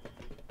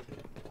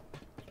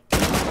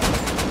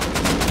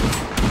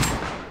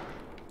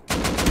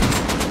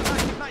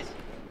 Nice.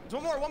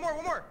 One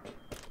more.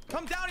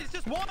 Come down, he's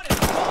just one. I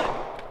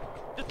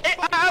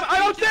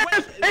don't see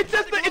this! It's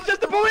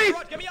just the police!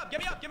 Get me up. Get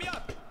me up. Get me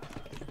up.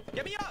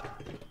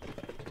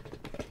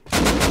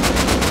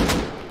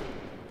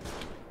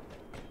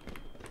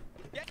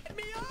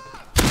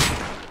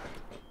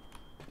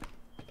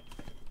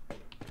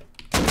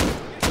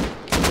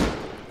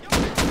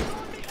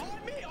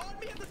 On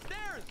me at the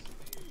stairs.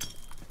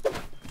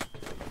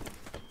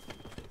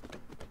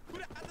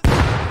 You're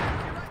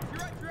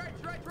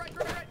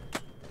right.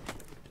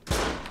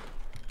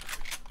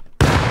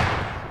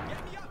 Get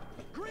me up.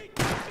 Greek,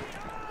 get me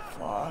up.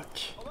 Fuck.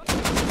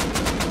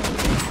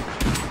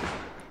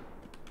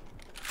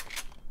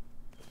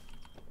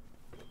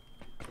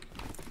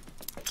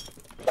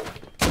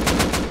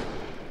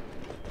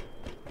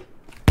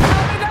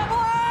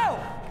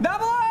 Down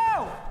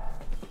below!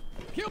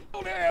 Kill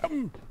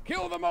them!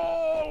 Kill them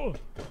all!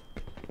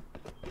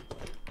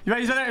 You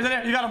ready? He's in there.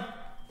 You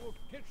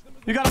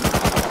got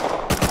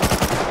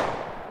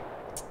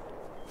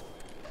him.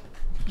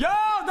 Yo,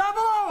 down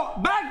below!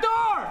 Back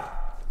door!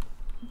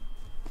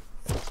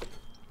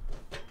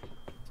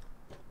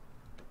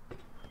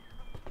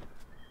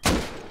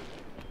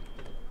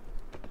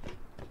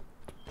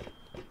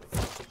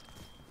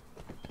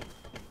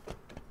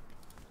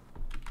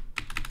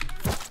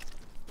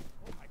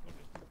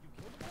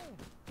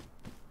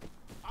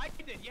 I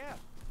did, yeah.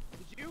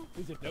 Did you?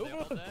 Is it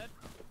over?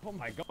 Oh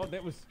my god,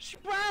 that was...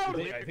 Shroud!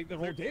 I think they're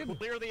all dead.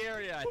 Clear the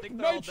area. I think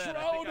they're all dead.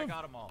 I think I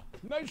got them all.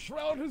 Nice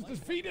Shroud has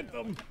defeated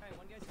them.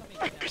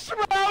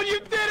 Shroud,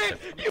 you did it!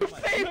 You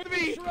saved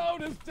me!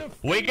 Shroud has defeated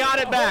We got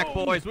it back,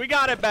 them. boys. We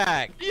got it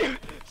back.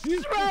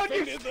 Shroud,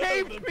 you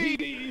saved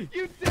me!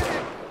 You did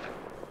it!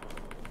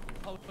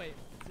 Oh, wait.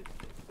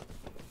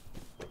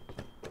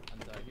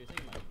 I'm sorry. Here's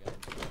taking my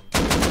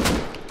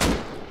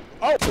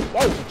gun.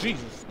 Oh,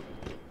 Jesus.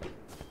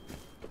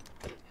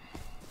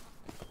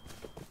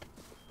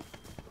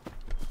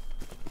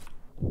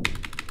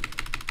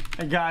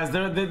 Guys,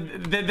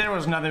 there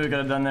was nothing we could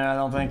have done there, I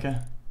don't think.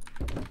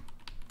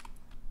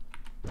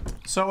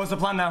 So what's the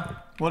plan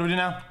now? What do we do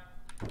now?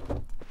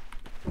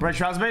 Break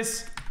Shroud's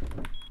base?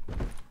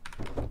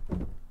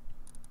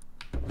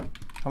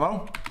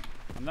 Hello?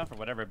 I'm not for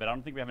whatever, but I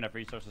don't think we have enough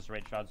resources to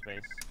raid Shroud's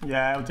base.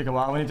 Yeah, it'll take a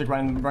while. We need to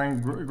grind it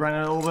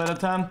a little bit at a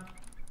time.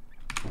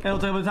 It'll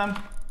take a bit of time.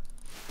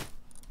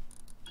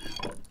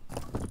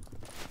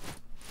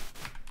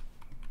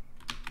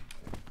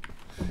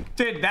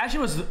 Dude, that shit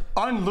was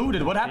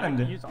unlooted. What happened?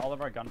 Did we use all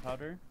of our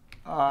gunpowder?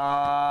 A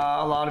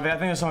lot of it. I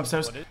think there's some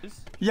upstairs. What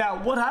is?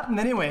 Yeah, what happened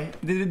anyway?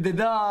 Did they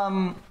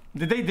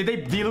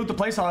de-loot the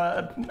place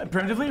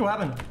primitively? What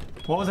happened?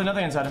 What was there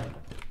nothing inside?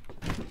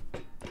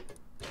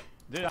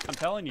 Dude, I'm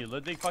telling you,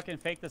 Ludwig fucking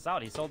faked this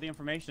out. He sold the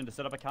information to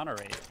set up a counter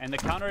raid, and the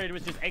counter raid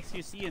was just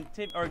XQC and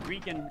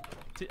Greek and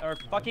or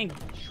fucking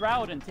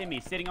Shroud and Timmy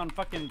sitting on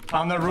fucking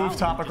on the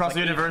rooftop across the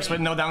universe with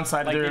no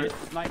downside. Like,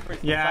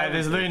 yeah,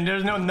 there's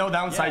no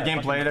downside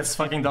gameplay. That's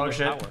fucking dog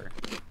shit.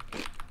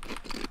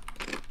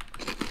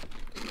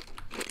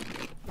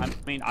 I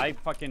mean, I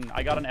got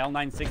an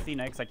L960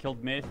 next. I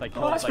killed Myth. I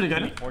killed that's like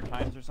pretty good. 4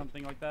 times or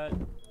something like that.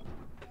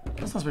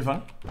 That sounds pretty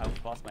fun. I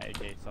lost my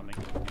AK, so I'm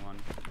making one.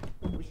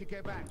 We should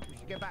go back. We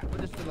should go back.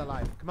 We're still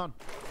alive. Come on.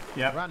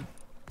 Yeah. Run.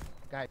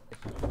 Guys.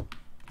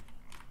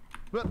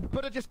 Look,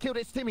 Buddha just killed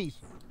its Timmy's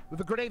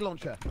with a grenade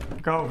launcher.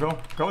 Go then.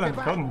 Go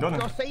then.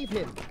 Go save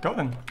him. Go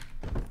then.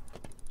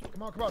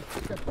 Come on. Go.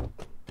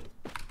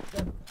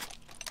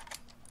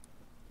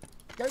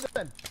 Go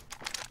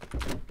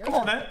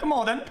then. Come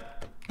on then.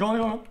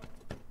 Come on.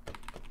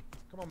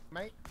 Come on,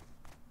 mate.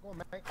 Go on,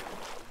 mate.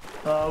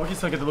 We can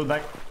still get the loot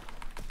back.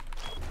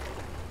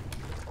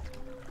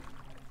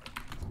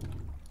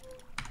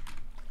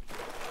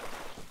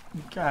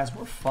 Guys,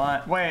 we're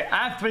fine. Wait,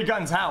 I have 3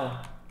 guns.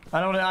 How? I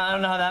don't know how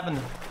that happened.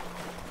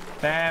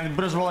 Damn,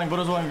 Buddha's rolling. Go.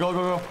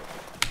 Go.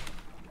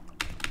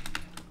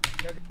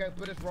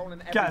 Buddha's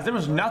rolling. Guys, there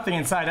was nothing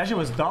inside. That shit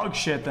was dog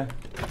shit.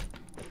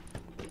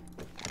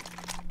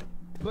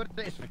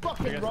 Buddha is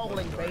fucking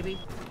rolling, baby.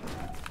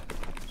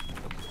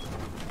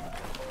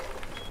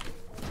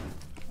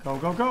 Go.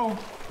 We're gonna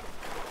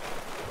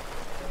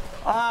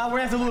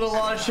have to loot a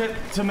lot of shit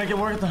to make it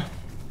worth it.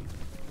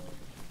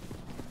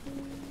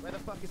 Where the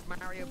fuck is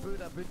Mario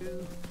Buddha?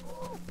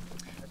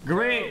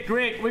 Great.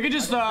 We could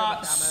just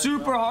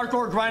super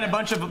hardcore grind a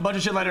bunch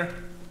of shit later.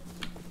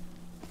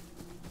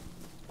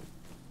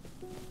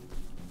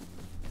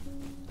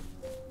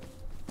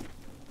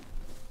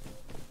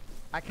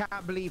 I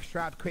can't believe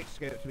Shroud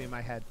quickscoped me in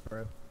my head,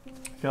 bro.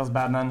 Feels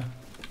bad, man.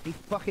 He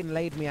fucking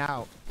laid me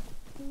out.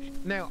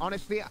 No,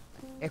 honestly,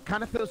 it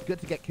kind of feels good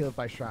to get killed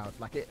by Shroud.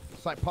 Like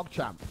it's like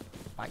PogChamp.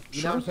 Like,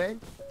 you know what I'm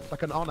saying? It's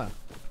like an honor.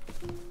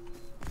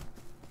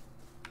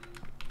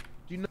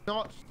 Do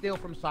not steal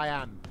from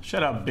Cyan.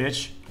 Shut up,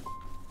 bitch.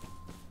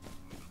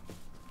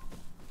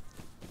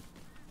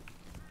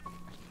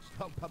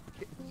 Stop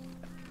pumpkins.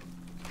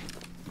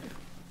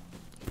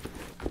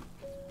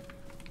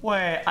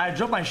 Wait, I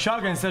dropped my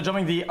shotgun instead of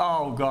dropping the...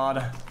 Oh,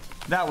 God.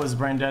 That was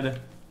brain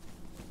dead.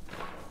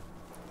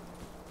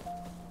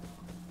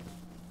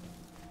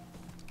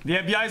 The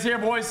FBI's here,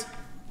 boys.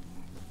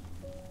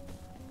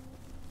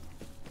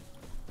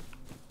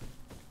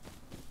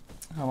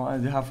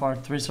 How far?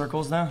 3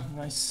 circles now?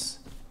 Nice.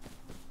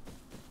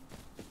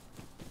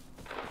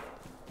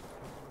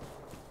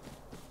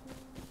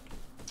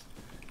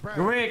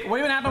 Great. What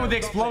even happened with the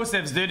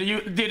explosives, dude?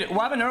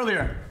 What happened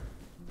earlier?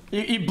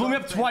 You blew me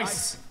up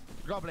twice.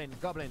 Goblin.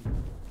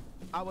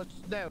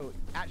 No,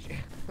 actually.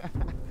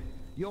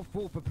 You're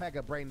full for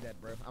Pega, brain dead,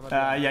 bro.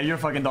 Yeah, you're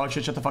fucking dog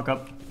shit. Shut the fuck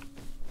up.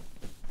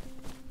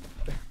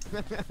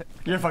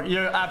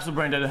 You're absolute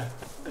brain dead.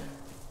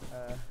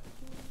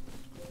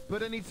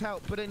 Buddha needs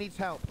help. He's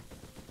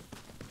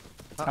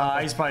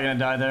probably gonna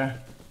die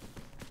there.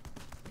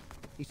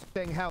 He's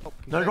saying help.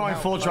 They're going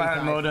full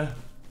tryhard mode.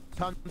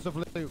 Tons of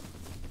loot.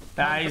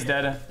 He's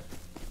dead.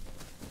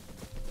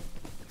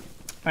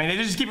 I mean,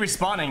 they just keep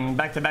respawning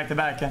back to back to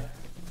back. I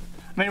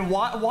mean,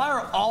 why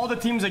are all the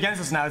teams against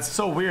us now? It's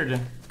so weird.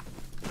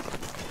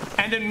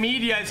 And the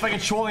media is fucking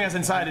trolling us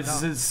inside.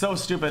 It's so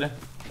stupid.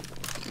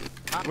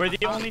 We're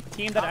the only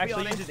team that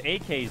actually uses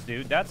AKs,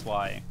 dude. That's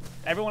why.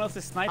 Everyone else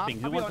is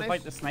sniping. Who wants to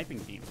fight the sniping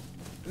team?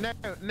 No.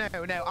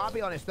 I'll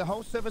be honest. The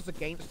whole server's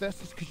against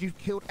us is because you've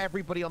killed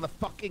everybody on the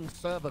fucking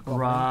server, Goblin.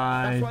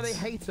 Right. That's why they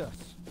hate us.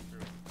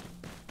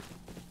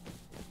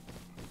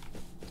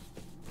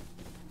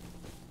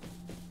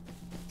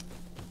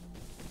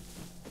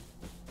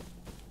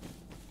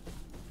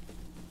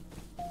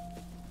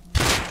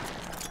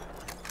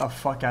 The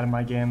fuck out of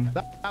my game.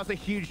 That was a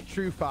huge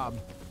true farm.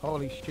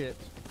 Holy shit.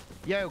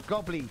 Yo,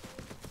 Gobliny.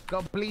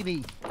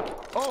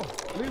 Oh,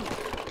 loot.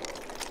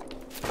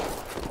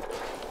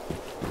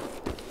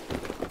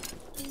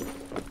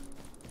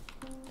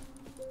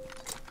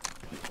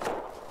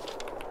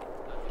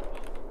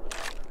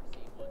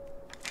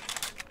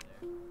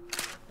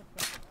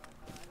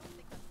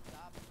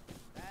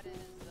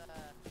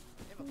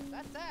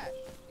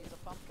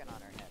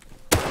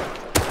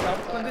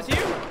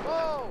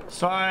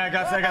 Sorry, I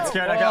got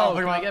scared. Whoa, I got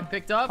can I get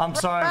picked up? I'm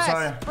sorry. I'm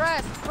sorry.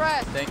 Press.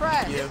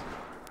 Thank you.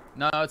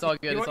 No, it's all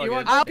good. It's all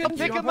good. I'll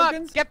pick him up.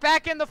 Get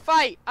back in the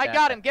fight. I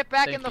got him. Get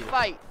back in the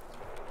fight.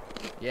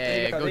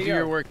 Yeah, go do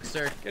your work,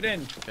 sir. Get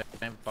in.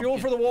 Fuel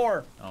for the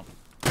war. Oh.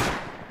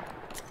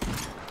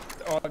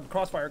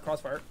 Crossfire.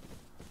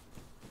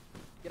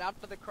 Get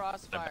out to the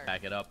crossfire.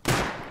 Back it up.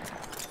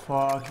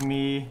 Fuck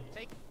me.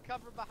 Take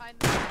cover behind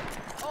the...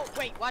 Oh,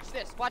 wait. Watch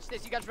this.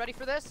 You guys ready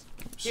for this?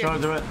 Here, Sure,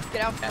 do it.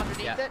 Get out from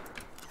underneath it.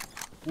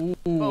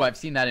 Ooh, I've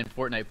seen that in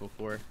Fortnite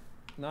before.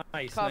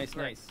 Nice.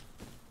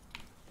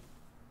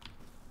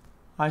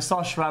 I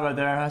saw Shroud right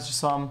there. I just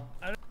saw him.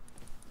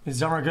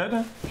 Is Jummer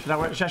good?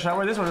 Should I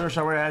wear this or should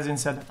I wear it as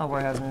instead? I'll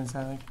wear it as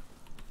instead, I think.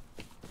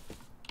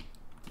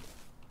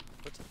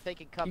 We're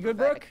taking cover. You good,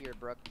 back here,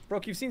 Brooke?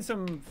 Brooke, you've seen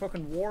some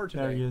fucking war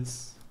today. There he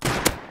is.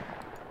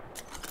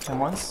 And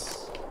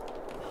once.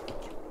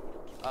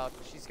 Oh,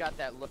 she's got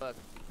that look.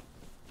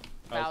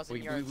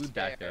 We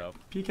backed it up.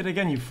 Peek it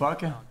again, you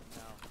fuck. Oh, no.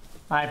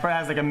 Alright, probably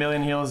has like a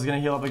million heals. He's gonna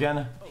heal up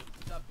again. Oh,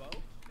 tubbo.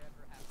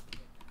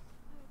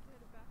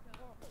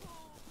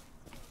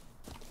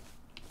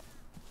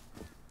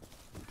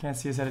 Can't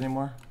see his head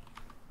anymore.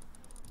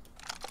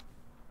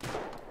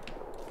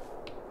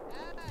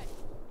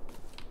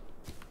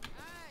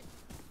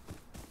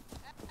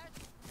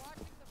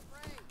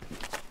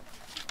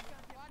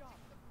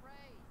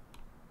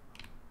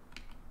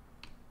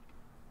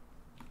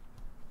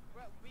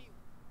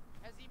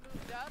 Has he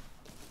moved up?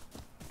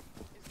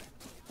 Is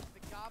the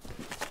goblin?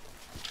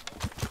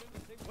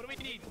 What do we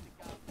need?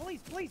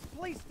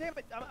 Police, damn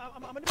it.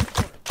 I'm in the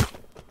corner.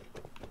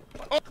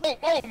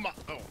 Oh my.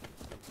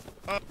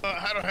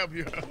 How do I help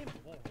you?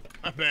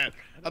 My bad.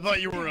 I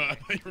thought you were an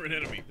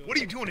enemy. What are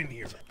you doing in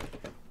here?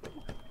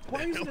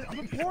 Why are you I'm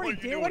reporting,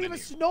 Dan? Why do you have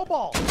a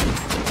snowball?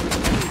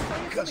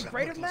 Because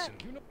greater than that?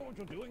 You know what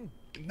you're doing?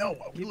 No,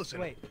 listen.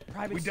 Wait,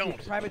 private we scoop,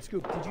 don't. Private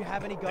scoop. Did you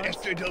have any The guns?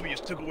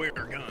 SJWs took away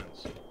our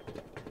guns.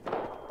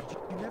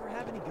 You never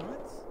have any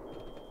guns?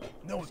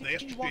 No, the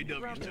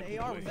SJWs took them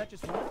AR, away. was that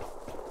just one?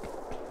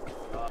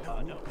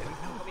 No.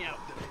 Help me out.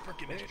 The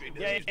frickin'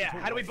 SJWs. Yeah.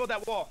 How do we build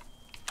that wall?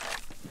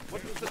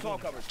 What's the tall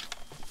covers?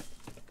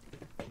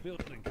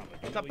 Building cover.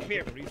 What's up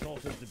here?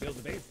 Resources to build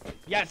the base.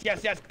 Yes.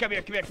 Come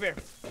here.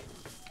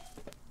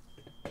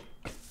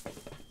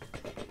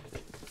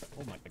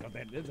 Oh my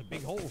god, there's a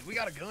big hole. We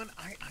got a gun?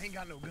 I ain't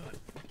got no gun.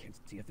 I can't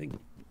see a thing.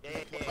 Yeah.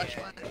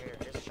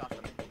 Here's a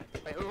shotgun.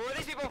 Wait, who are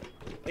these people?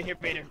 In here,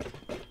 Vader.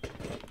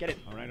 Get it.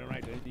 All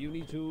right. You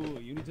need to.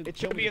 It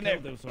should be in there,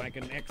 though, so I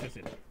can access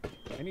it.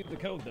 I need the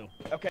code though.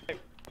 Okay.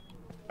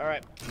 All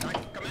right.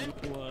 Come in.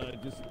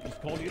 Just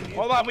call you.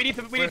 Hold on. We need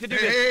to do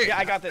this. Hey, yeah,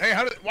 I got this. Hey,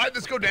 why did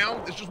this go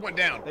down? This just went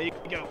down. There you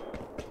go.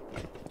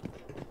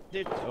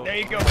 Dude, Oh. There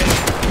you go,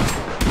 Vader.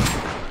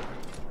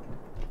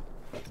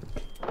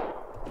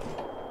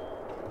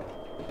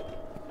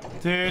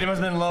 Dude, it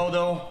must have been low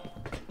though.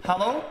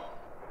 Hello?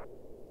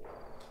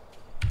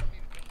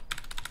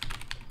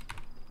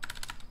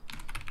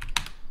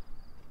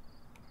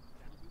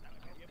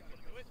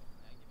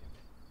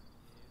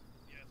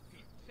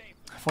 Safe.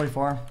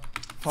 44.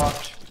 Fuck.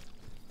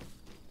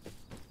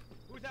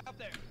 Who's out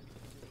there?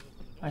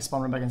 I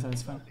spawned right back inside,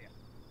 it's fine.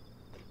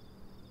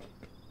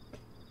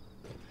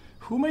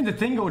 Who made the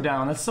thing go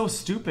down? That's so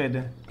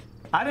stupid.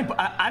 I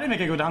didn't make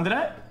it go down, did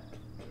I?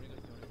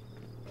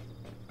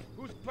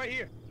 Who's right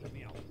here? Let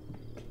me out.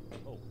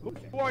 Oh,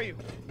 Who are you?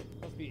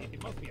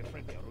 It must be a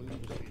friendly, or you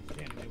just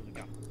standing there with a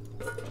gun.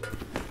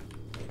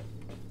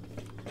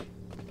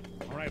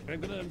 All right,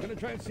 I'm gonna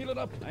try and seal it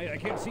up. I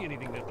can't see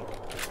anything there.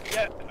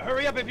 Yeah,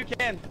 hurry up if you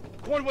can.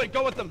 Cornwood,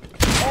 go with them.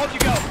 All of you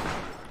go.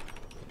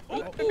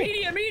 Oh,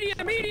 media!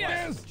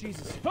 Yes.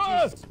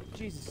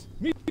 Jesus.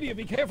 Media,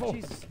 be careful.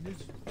 Jesus.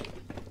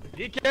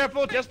 Be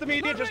careful, just the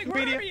media, just the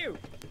Where media. are you?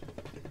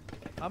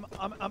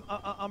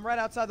 I'm right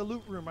outside the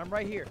loot room. I'm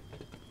right here.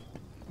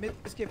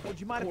 MIZKIFS, would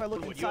you mind if I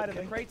look inside of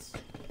the crates?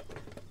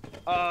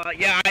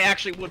 Yeah, I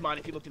actually would mind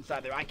if you looked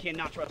inside there. I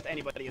cannot trust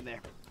anybody in there.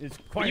 It's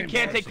But quite you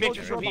can't take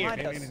embarrassing. pictures from here.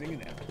 Behind us. Anything in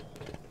there.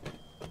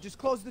 Just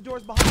close the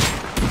doors behind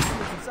us.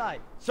 Look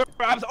inside. Sir,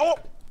 oh!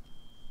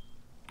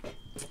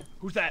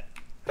 Who's that?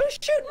 Who's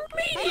shooting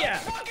media?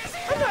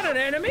 I'm not an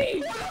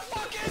enemy.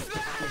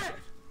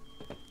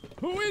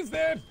 Who is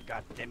that?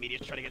 God damn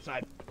media's trying to get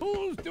inside.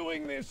 Who's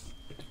doing this?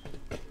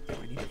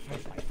 I need a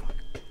flashlight. Fuck.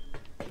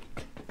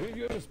 Will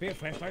you have a spare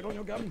flashlight on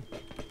your gun?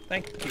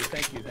 Thank you.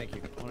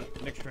 Want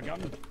an extra gun?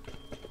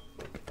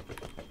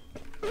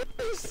 I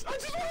just want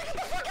to get the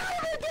fuck out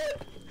of here,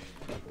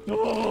 dude!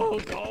 Oh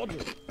God!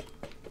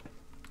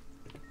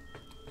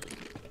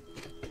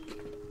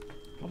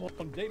 Come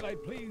on,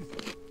 daylight, please.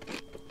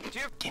 Do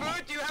you have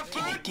food? Do you have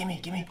food?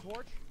 Gimme.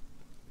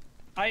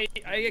 I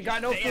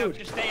got no food.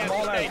 Just stay out. I'm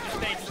all out.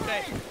 Just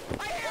stay.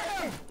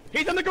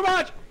 He's in the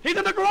garage! He's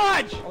in the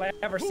garage! All I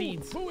have are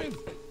seeds. Who is?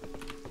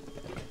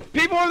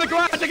 People are in the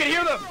garage. I can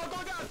hear them.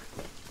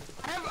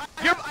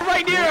 You're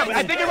right near him.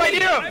 I think you're right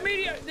near him.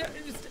 Media.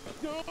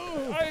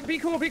 Alright, be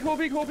cool, be cool,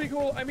 be cool, be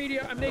cool. I'm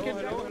media, I'm naked.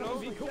 Hello.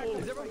 Be cool.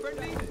 Is everyone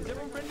friendly? Is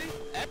everyone friendly?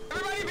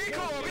 Everybody be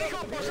cool, be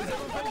cool.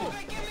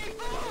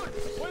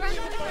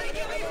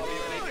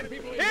 Give me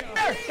food.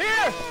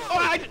 Here!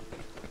 Oh,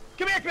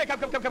 come here, come.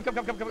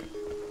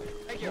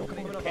 Thank you.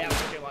 Okay, I'm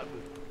actually a lot of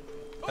food.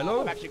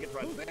 Hello? I'm actually a good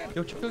friend.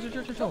 Yo, chill.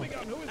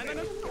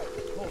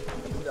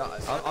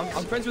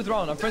 I'm friends with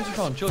Ron.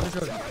 Chill.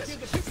 Okay.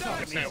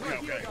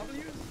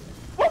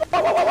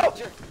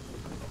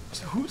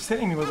 So who's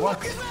hitting me with what?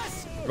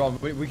 Ron,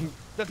 we can...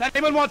 Does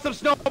anyone want some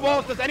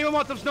snowballs?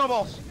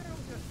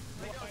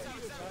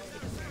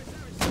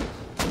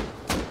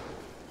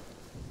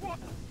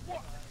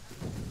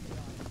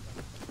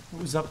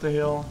 Who's up the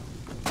hill?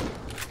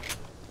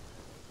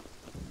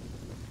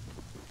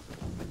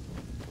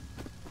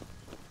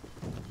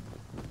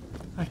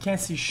 I can't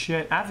see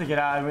shit. I have to get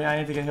out. I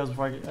need to get heals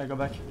before I go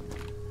back.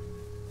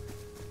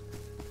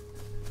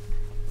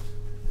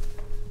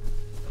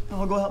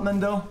 I'll go help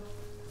Mendo.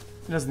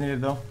 He doesn't need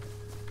it though.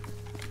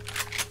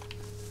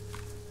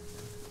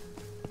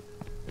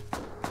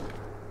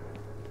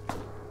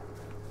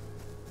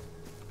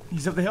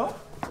 He's up the hill?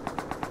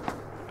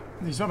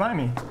 He's right behind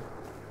me.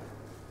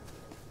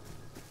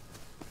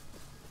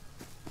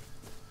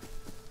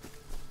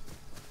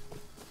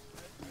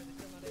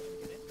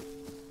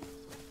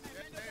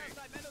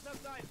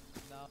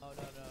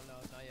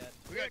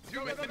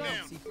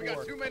 We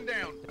got two men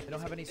down. They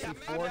don't have any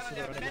C4, so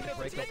they're gonna need to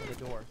break open the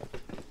door.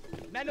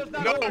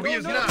 No, he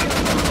is not.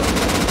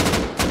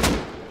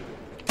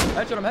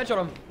 Headshot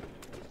him.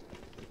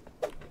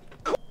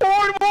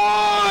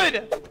 Cornwood!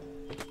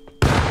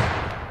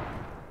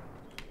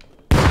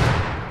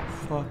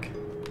 Fuck.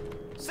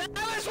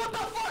 Samus, what the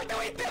fuck do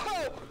we do?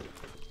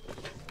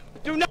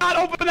 Do not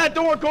open that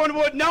door,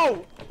 Cornwood.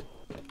 No.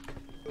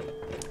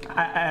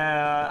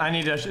 I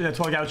need a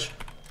toy couch.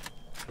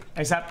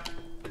 ASAP.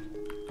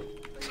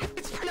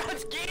 It's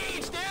pronounced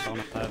gauge, dude. Give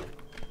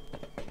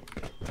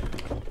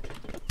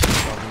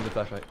me the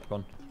flashlight.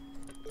 Run.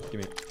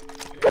 Give me.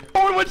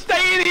 Cornwood,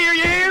 stay in here,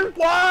 you hear?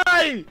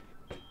 Why?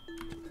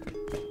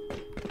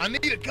 I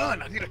need a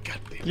gun.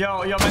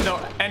 Yo, Mendo.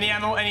 Any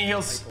ammo? Any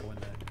heals?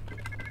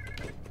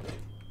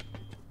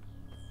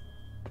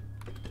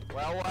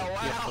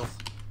 Well.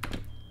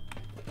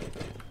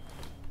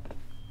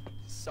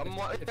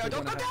 Someone. No,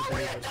 don't go down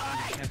with it.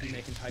 Can't be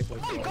making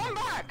typos. I'm going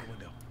back.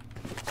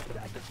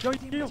 Yo,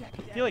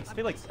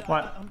 Felix.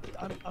 What?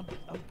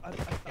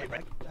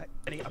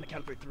 Ready? On the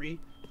count for 3,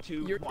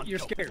 2, 1. You're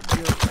go. scared.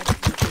 You're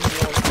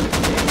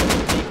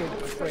naked,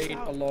 afraid,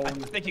 alone. I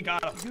think you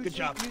got him. Good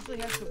job. Usually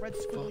has the red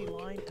squiggly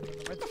line, and then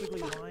the red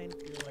squiggly line,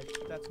 you're like,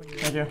 that's when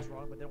Thank you're you.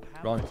 wrong, but they don't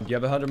have Ron, do you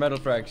have 100 metal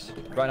frags?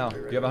 Right now. Do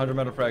you have 100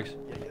 metal frags?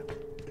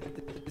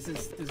 This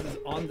is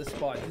on the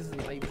spot. This is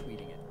live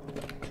tweeting it.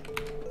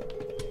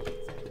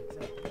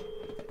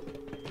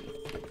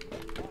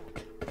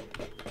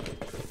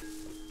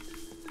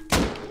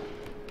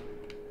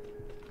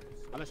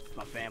 I miss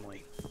my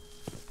family.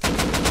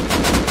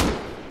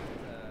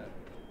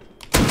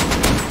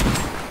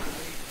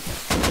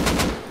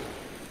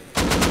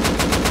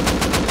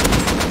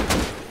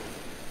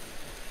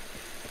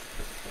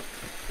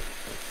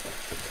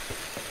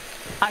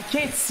 I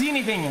can't see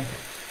anything.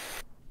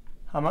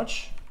 How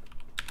much?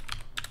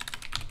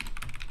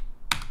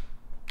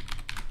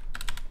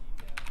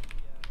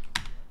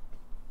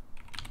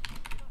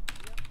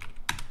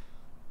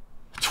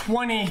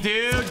 $20,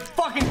 dude.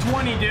 Fucking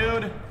 20,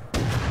 dude.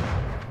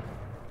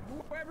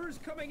 Whoever's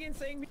coming in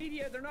saying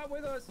media, they're not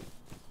with us.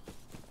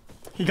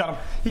 He got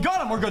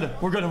him. We're good.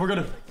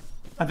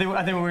 I think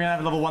we're gonna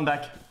have level 1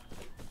 back.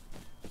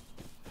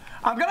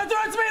 I'm gonna do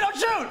it to me. Don't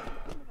shoot.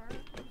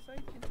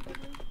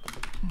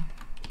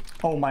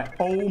 Oh my.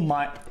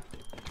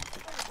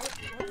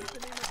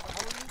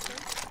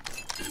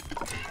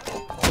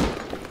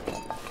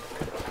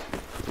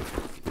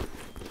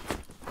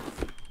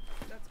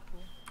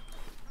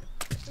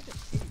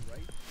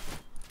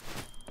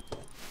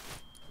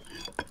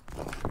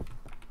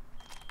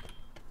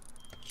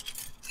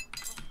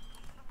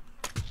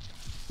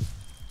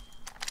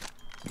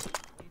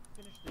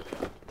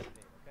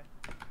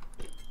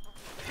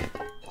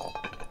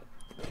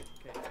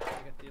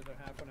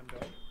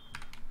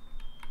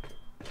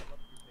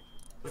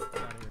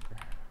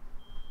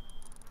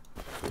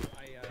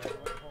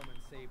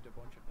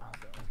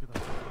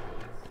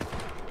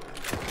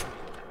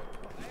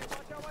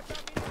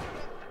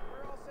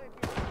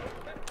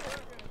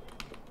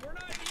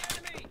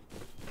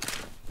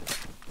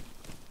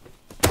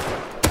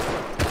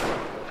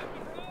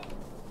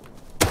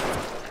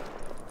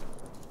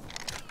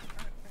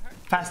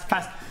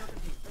 Fast.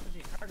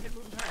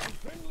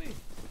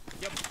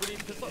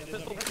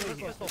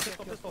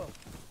 Pistol.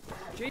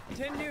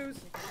 J10 news.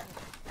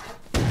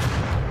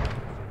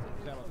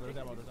 There's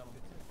ammo.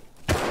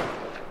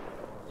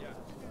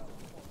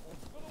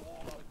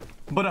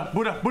 Buddha.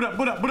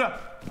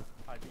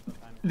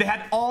 They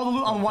had all the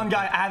loot on one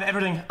guy. I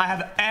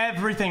have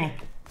everything.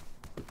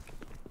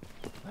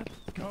 Let's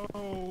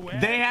go.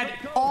 They had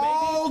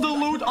all the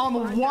loot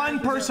on one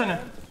person.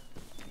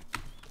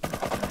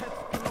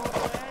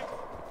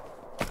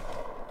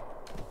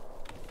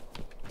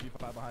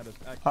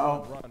 behind us.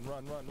 Uh-oh.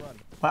 Run.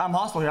 Well, I'm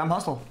hostile here. I'm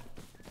hostile.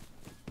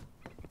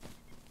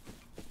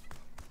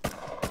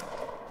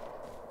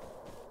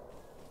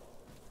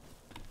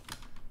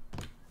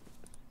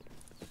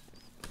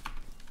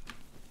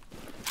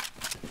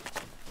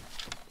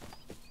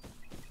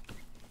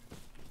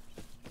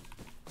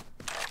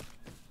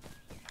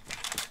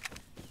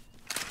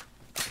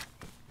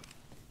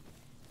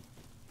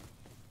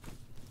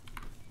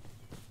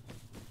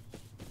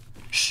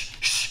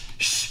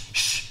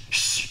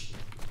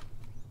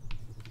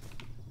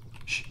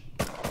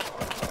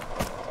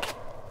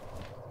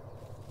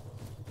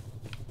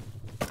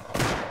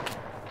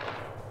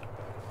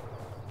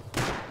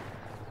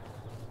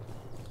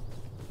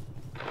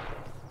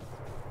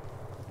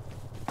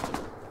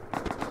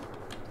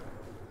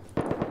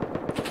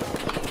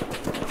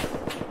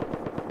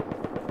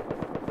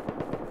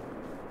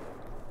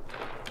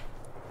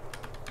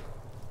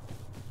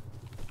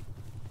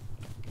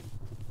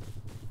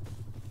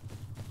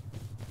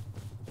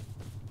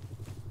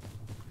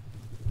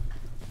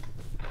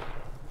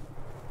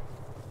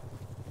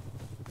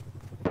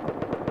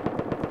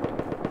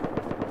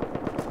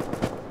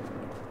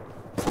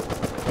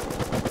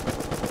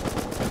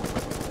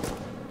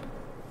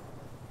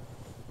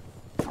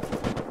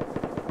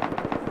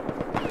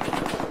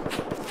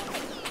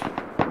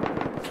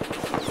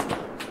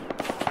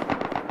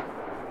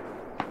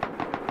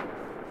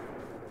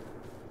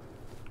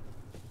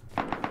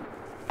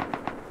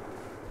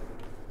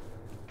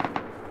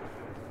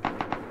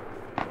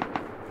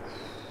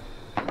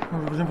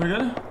 We're doing pretty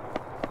good.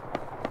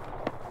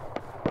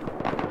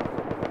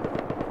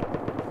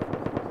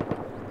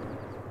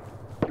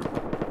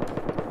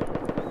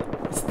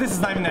 This is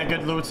not even that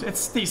good loot.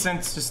 It's decent,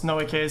 it's just no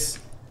AKs.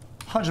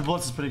 100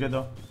 bullets is pretty good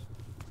though.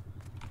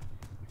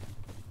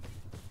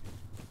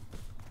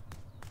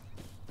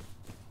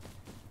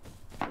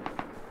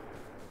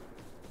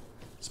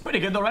 It's pretty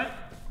good though, right?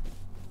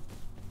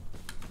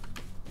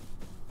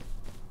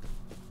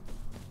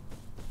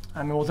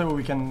 I mean, we'll take what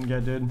we can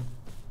get, dude.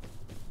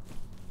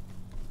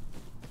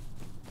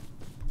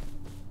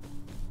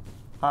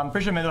 I'm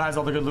pretty sure Mido has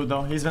all the good loot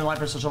though. He's been alive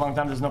for such a long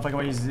time, there's no fucking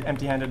way he's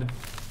empty-handed.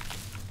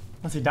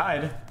 Unless he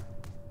died.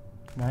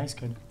 Nice,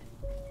 good.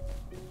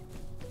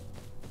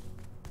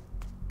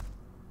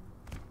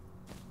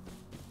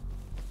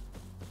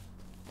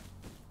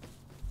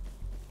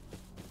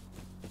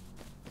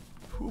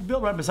 Who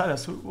built right beside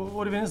us?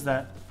 What even is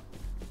that?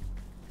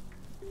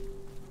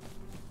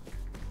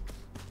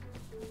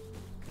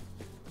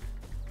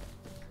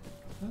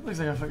 That looks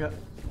like I forgot.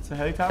 It's a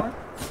heli tower?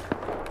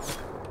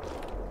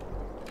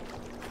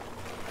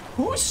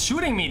 Who's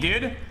shooting me,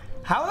 dude?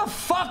 How the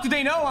fuck do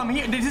they know I'm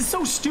here? This is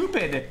so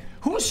stupid.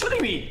 Who's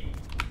shooting me?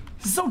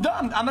 This is so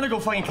dumb. I'm gonna go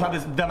fucking club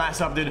this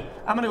dumbass up, dude.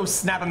 I'm gonna go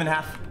snap him in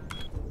half.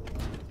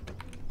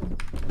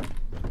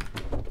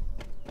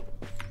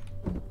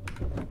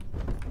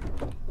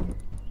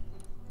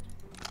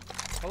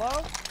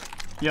 Hello?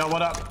 Yo,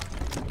 what up?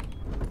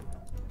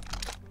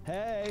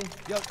 Hey.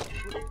 Yo,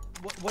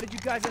 what did you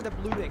guys end up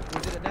looting?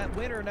 Was it a net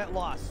win or a net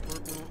loss?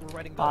 We're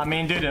writing down. I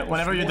mean, dude,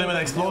 whenever you're dealing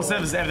with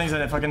explosives, everything's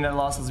a fucking net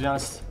loss, let's be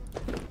honest.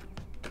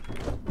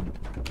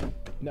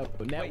 No,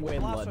 net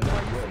win, Loss, Lud. why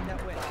are you saying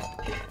net win?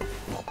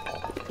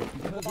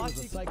 Because it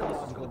was a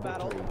psychological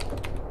battle.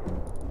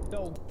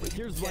 No,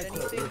 here's my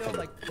anything though,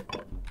 like.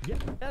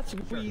 Yes,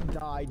 we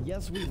died.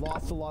 Yes, we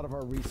lost a lot of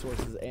our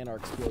resources and our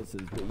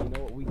explosives, but you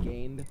know what we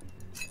gained?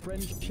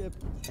 Friendship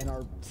and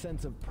our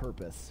sense of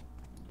purpose.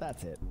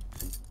 That's it.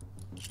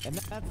 And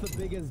that's the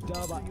biggest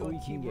dub we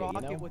can get,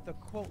 you know? With a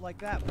quote like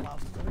that, wow,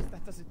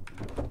 that doesn't...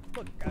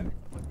 Look,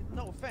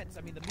 no offense,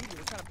 I mean, the media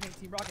was kind of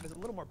painting Team Rocket as a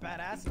little more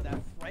badass than that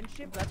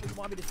friendship. That's what you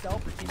want me to sell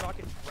for Team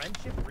Rocket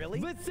friendship? Really?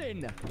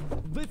 Listen,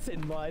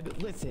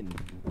 Mud, listen.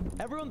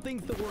 Everyone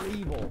thinks that we're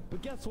evil,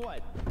 but guess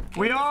what?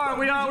 We are.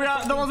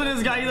 Don't listen to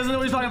this guy, he doesn't know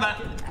what he's talking about.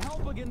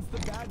 Help against the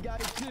bad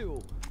guys,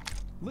 too.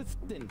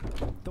 Listen,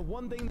 the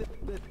one thing that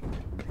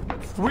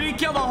we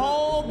killed a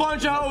whole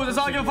bunch of hoes, that's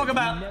all I give a fuck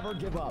about. Never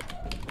give up.